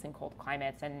heat pumps in cold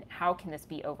climates, and how can this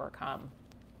be overcome?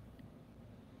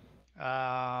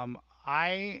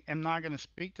 I am not going to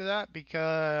speak to that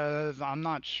because I'm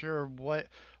not sure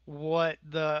what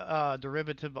the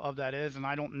derivative of that is, and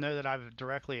I don't know that I've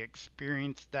directly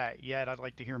experienced that yet. I'd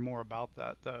like to hear more about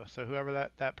that though. So whoever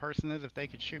that person is, if they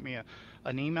could shoot me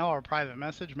an email or a private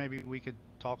message, maybe we could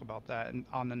talk about that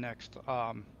on the next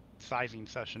sizing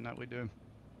session that we do.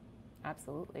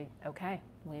 Absolutely. Okay,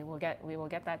 we will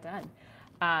get that done.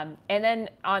 And then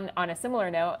on a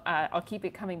similar note, I'll keep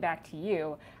it coming back to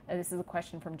you. This is a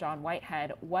question from John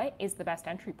Whitehead. What is the best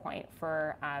entry point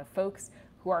for folks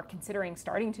who are considering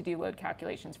starting to do load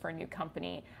calculations for a new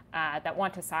company that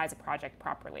want to size a project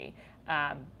properly?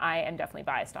 I am definitely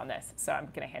biased on this, so I'm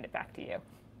going to hand it back to you.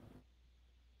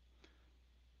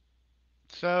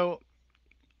 So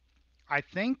I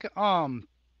think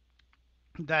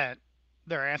that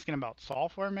they're asking about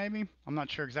software, maybe. I'm not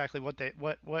sure exactly what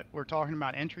we're talking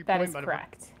about entry That point, is but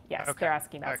correct. Yes, okay. they're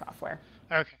asking about Okay. software.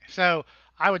 Okay. So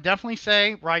I would definitely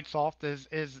say RightSoft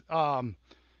is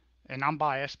and I'm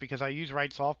biased because I use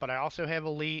RightSoft, but I also have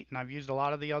Elite, and I've used a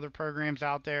lot of the other programs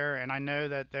out there, and I know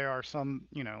that there are some,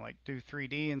 like do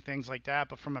 3D and things like that,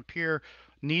 but from a pure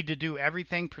need to do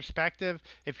everything perspective,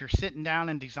 if you're sitting down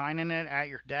and designing it at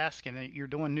your desk and you're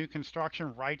doing new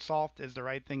construction, RightSoft is the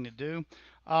right thing to do.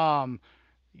 Um,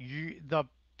 the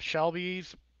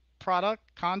Shelby's product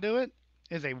Conduit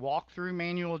is a walkthrough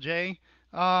Manual J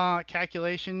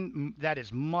calculation that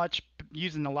is much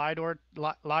using the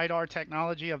lidar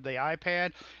technology of the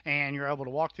iPad, and you're able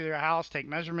to walk through your house, take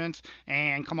measurements,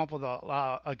 and come up with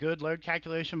a good load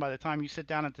calculation by the time you sit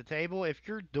down at the table. If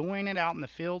you're doing it out in the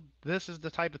field, this is the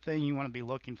type of thing you want to be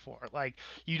looking for. Like,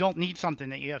 you don't need something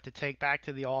that you have to take back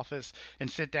to the office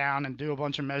and sit down and do a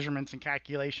bunch of measurements and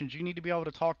calculations. You need to be able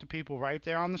to talk to people right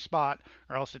there on the spot,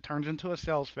 or else it turns into a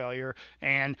sales failure.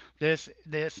 And this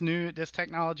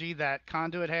technology that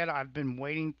Conduit had, I've been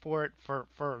waiting for it for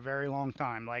a very long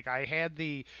time. Like, I had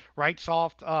the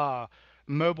RightSoft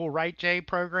mobile RightJ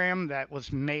program that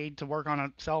was made to work on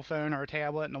a cell phone or a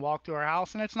tablet and to walk through our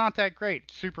house, and it's not that great.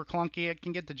 It's super clunky. It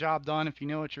can get the job done if you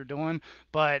know what you're doing,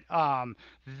 but the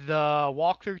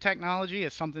walkthrough technology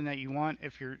is something that you want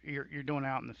if you're doing it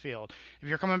out in the field. If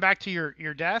you're coming back to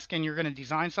your desk and you're going to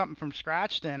design something from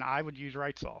scratch, then I would use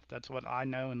RightSoft. That's what I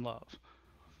know and love.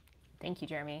 Thank you,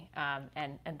 Jeremy,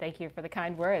 and thank you for the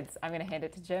kind words. I'm going to hand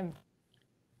it to Jim.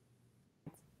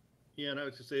 Yeah, and I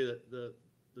would say that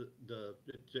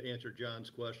to answer John's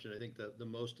question, I think that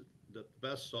the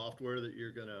best software that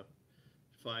you're going to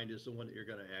find is the one that you're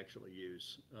going to actually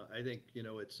use. I think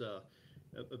it's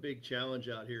a big challenge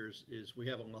out here is we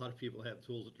have a lot of people have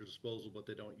tools at their disposal, but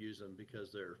they don't use them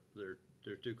because they're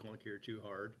too clunky or too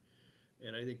hard.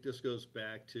 And I think this goes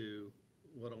back to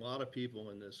what a lot of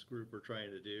people in this group are trying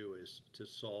to do is to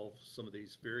solve some of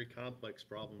these very complex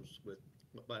problems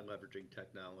by leveraging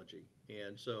technology.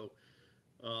 And so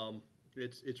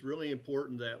it's really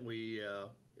important that we,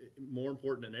 more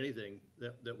important than anything,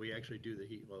 that we actually do the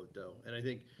heat load though. And I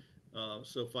think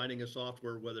so finding a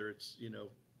software, whether it's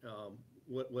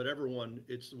whatever one,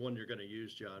 it's the one you're going to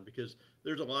use, John, because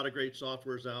there's a lot of great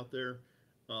softwares out there.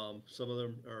 Some of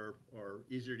them are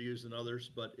easier to use than others,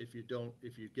 but if you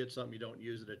get something you don't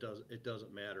use it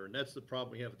doesn't matter. And that's the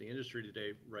problem we have with the industry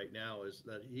today right now, is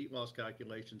that heat loss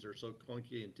calculations are so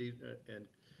clunky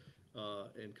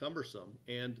and cumbersome,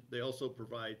 and they also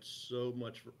provide so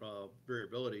much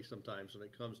variability sometimes when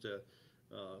it comes to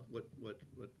what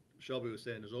Shelby was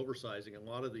saying is oversizing. A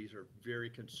lot of these are very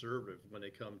conservative when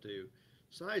they come to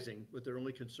sizing, but they're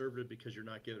only conservative because you're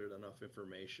not giving it enough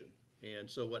information. And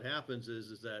so what happens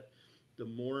is that the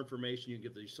more information you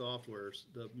give these softwares,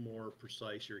 the more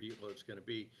precise your heat load is going to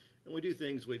be. And we do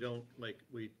things we don't like.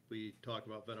 We talk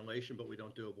about ventilation, but we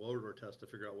don't do a blower door test to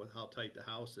figure out how tight the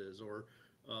house is, or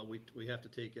we have to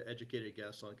take an educated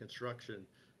guess on construction.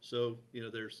 So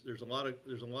there's a lot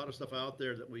of stuff out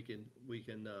there that we can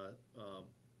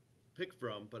pick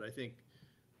from. But I think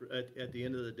at the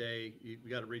end of the day, you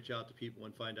got to reach out to people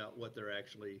and find out what they're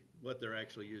actually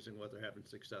using, what they're having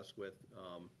success with,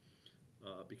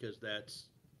 because that's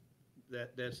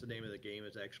the name of the game,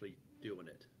 is actually doing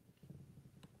it.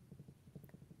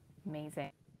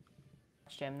 Amazing,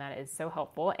 Jim. That is so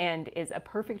helpful and is a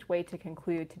perfect way to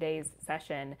conclude today's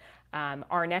session.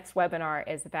 Our next webinar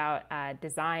is about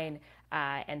design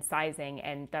and sizing,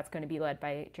 and that's going to be led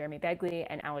by Jeremy Begley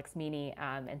and Alex Meany.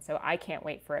 And so I can't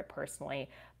wait for it personally.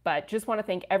 But just want to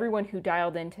thank everyone who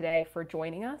dialed in today for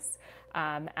joining us,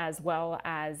 as well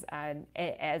as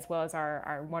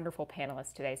our wonderful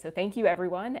panelists today. So thank you,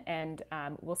 everyone, and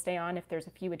we'll stay on if there's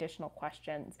a few additional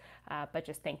questions. But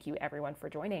just thank you, everyone, for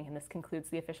joining, and this concludes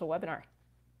the official webinar.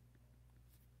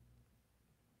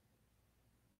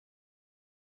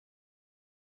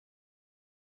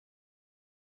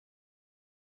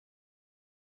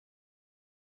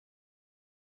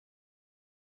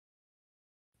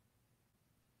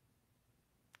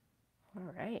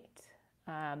 All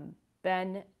right.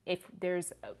 Then if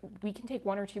there's, we can take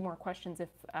one or two more questions if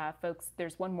folks,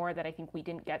 there's one more that I think we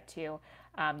didn't get to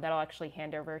that I'll actually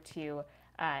hand over to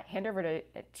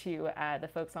the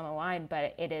folks on the line,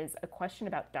 but it is a question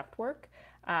about ductwork,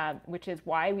 which is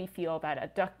why we feel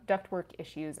that ductwork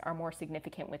issues are more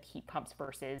significant with heat pumps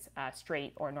versus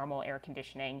straight or normal air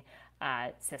conditioning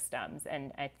systems.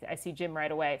 And I see Jim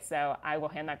right away, so I will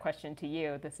hand that question to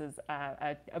you. This is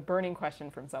a burning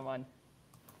question from someone.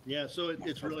 Yeah, so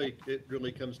it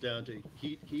really comes down to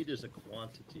heat. Heat is a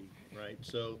quantity, right?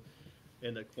 So,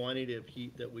 and the quantity of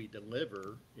heat that we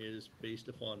deliver is based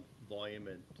upon volume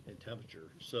and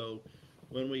temperature. So,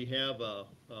 when we have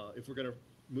if we're going to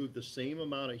move the same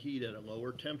amount of heat at a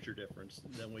lower temperature difference,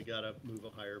 then we got to move a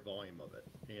higher volume of it.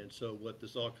 And so, what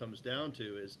this all comes down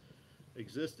to is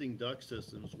existing duct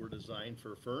systems were designed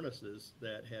for furnaces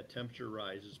that had temperature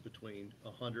rises between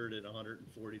 100 and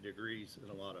 140 degrees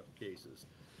in a lot of cases.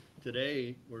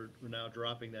 Today, we're now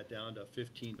dropping that down to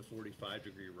 15 to 45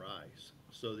 degree rise.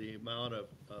 So the amount of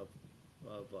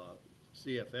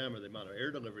CFM, or the amount of air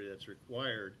delivery that's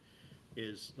required,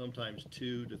 is sometimes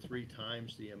 2 to 3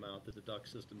 times the amount that the duct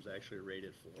system's actually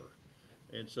rated for.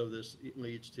 And so this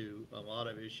leads to a lot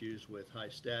of issues with high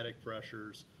static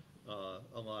pressures,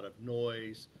 a lot of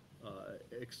noise,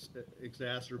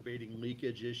 exacerbating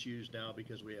leakage issues now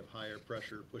because we have higher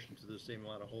pressure pushing through the same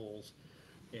amount of holes.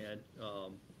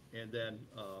 And then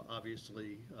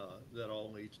obviously that all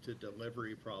leads to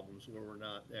delivery problems where we're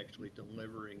not actually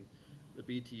delivering the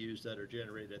BTUs that are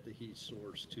generated at the heat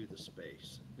source to the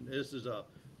space. And this is a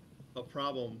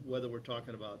problem whether we're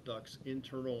talking about ducts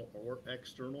internal or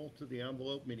external to the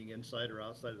envelope, meaning inside or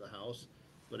outside of the house.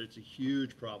 But it's a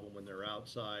huge problem when they're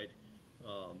outside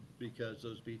because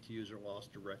those BTUs are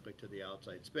lost directly to the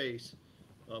outside space.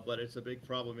 But it's a big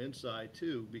problem inside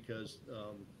too because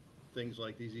things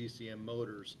like these ECM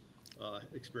motors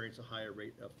experience a higher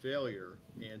rate of failure.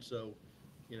 And so,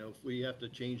 if we have to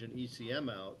change an ECM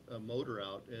out, a motor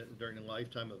out during the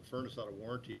lifetime of the furnace out of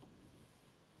warranty,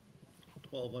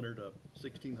 $1,200 to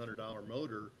 $1,600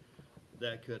 motor,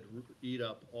 that could eat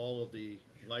up all of the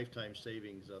lifetime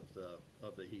savings of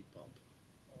the heat pump.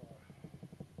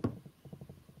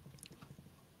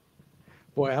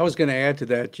 Boy, I was going to add to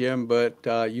that, Jim, but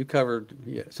you covered,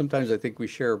 sometimes I think we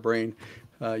share a brain.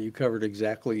 You covered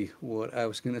exactly what I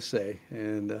was going to say.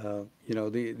 And,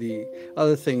 the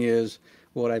other thing is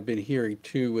what I've been hearing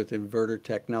too with inverter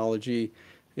technology,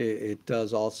 it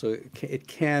does also, it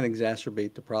can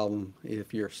exacerbate the problem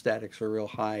if your statics are real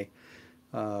high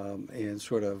and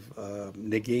sort of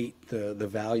negate the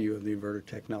value of the inverter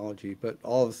technology. But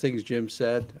all the things Jim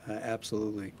said,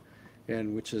 absolutely.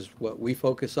 And which is what we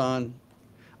focus on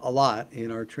a lot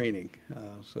in our training.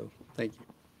 So thank you.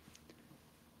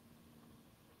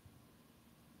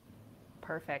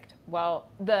 Perfect. Well,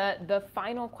 the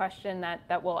final question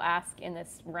that we'll ask in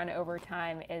this run over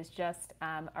time is just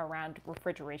around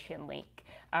refrigerant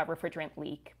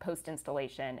leak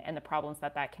post-installation and the problems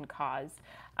that can cause.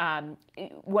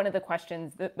 One of the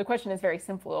questions, the question is very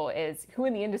simple, is who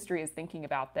in the industry is thinking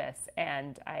about this?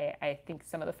 And I think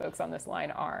some of the folks on this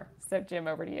line are. So Jim,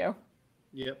 over to you.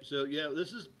 Yep. So yeah,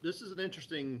 this is an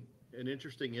interesting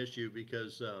issue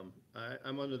because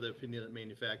I'm under the opinion that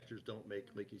manufacturers don't make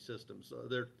leaky systems.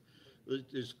 So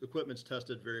this equipment's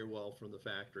tested very well from the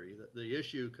factory. The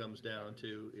issue comes down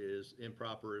to is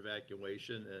improper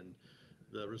evacuation and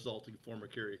the resulting form of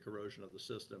carrier corrosion of the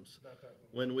systems.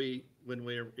 When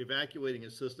we're evacuating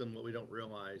a system, what we don't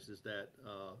realize is that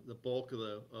the bulk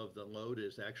of the load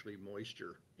is actually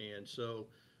moisture, and so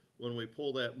when we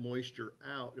pull that moisture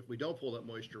out, if we don't pull that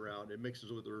moisture out, it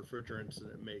mixes with the refrigerants and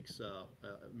it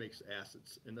makes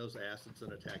acids, and those acids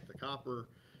then attack the copper,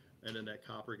 and then that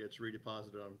copper gets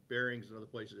redeposited on bearings and other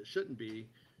places it shouldn't be,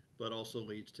 but also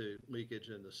leads to leakage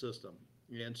in the system.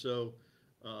 And so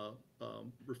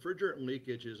refrigerant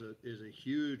leakage is a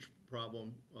huge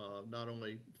problem, not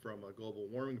only from a global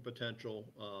warming potential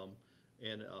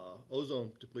and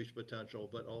ozone depletion potential,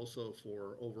 but also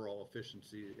for overall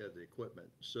efficiency of the equipment.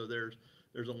 So there's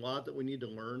a lot that we need to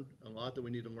learn, on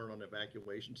the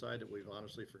evacuation side that we've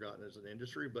honestly forgotten as an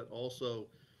industry, but also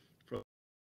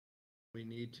we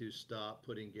need to stop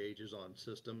putting gauges on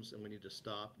systems, and we need to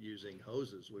stop using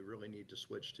hoses. We really need to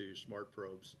switch to smart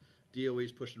probes. DOE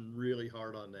is pushing really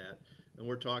hard on that, and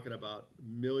we're talking about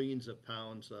millions of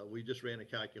pounds. We just ran a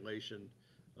calculation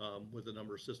with the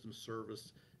number of systems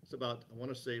serviced. It's about, I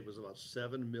want to say it was about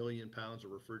 7 million pounds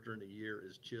of refrigerant a year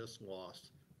is just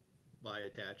lost by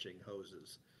attaching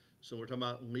hoses. So we're talking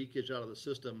about leakage out of the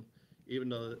system. Even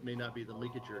though it may not be the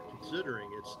leakage you're considering,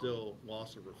 it's still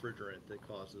loss of refrigerant that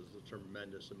causes a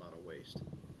tremendous amount of waste.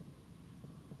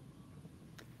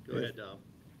 Go ahead, Dom.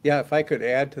 Yeah, if I could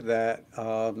add to that,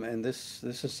 and this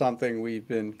is something we've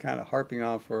been kind of harping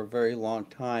on for a very long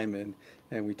time,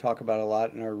 and we talk about a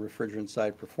lot in our refrigerant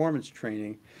side performance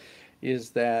training,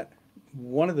 is that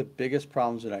one of the biggest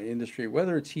problems in our industry,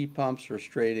 whether it's heat pumps or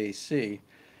straight AC,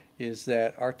 is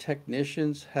that our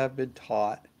technicians have been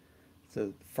taught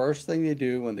the first thing they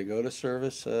do when they go to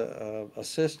service a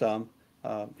system,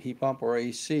 heat pump or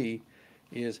AC,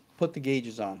 is put the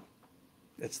gauges on.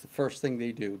 It's the first thing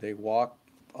they do. They walk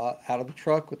out of the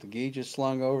truck with the gauges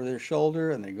slung over their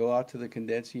shoulder, and they go out to the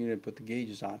condensing unit and put the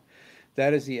gauges on.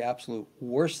 That is the absolute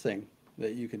worst thing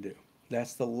that you can do.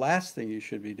 That's the last thing you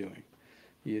should be doing.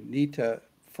 You need to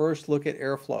first look at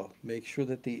airflow, make sure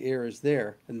that the air is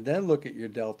there, and then look at your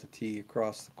delta T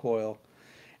across the coil.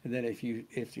 And then if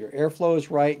your airflow is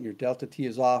right and your delta T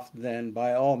is off, then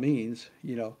by all means,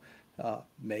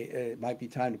 it might be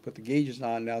time to put the gauges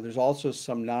on. Now, there's also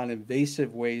some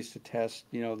non-invasive ways to test,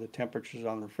 the temperatures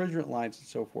on refrigerant lines and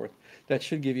so forth. That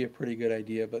should give you a pretty good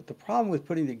idea. But the problem with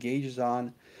putting the gauges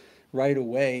on right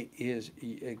away is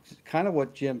kind of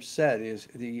what Jim said, is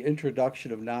the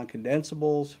introduction of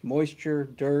non-condensables, moisture,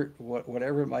 dirt,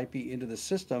 whatever it might be into the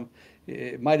system.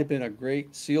 It might have been a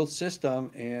great sealed system,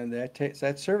 and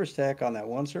that service tech on that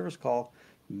one service call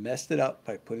messed it up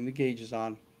by putting the gauges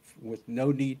on with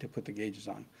no need to put the gauges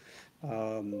on.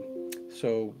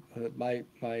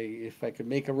 If I could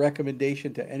make a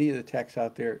recommendation to any of the techs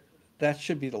out there, that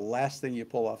should be the last thing you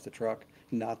pull off the truck,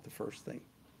 not the first thing.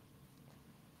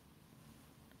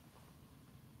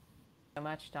 So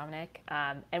much, Dominic.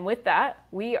 And with that,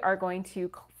 we are going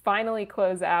to finally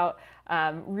close out.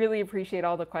 Really appreciate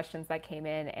all the questions that came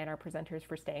in and our presenters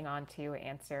for staying on to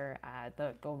answer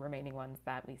the remaining ones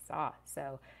that we saw.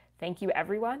 So thank you,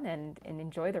 everyone, and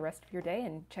enjoy the rest of your day,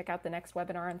 and check out the next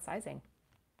webinar on sizing.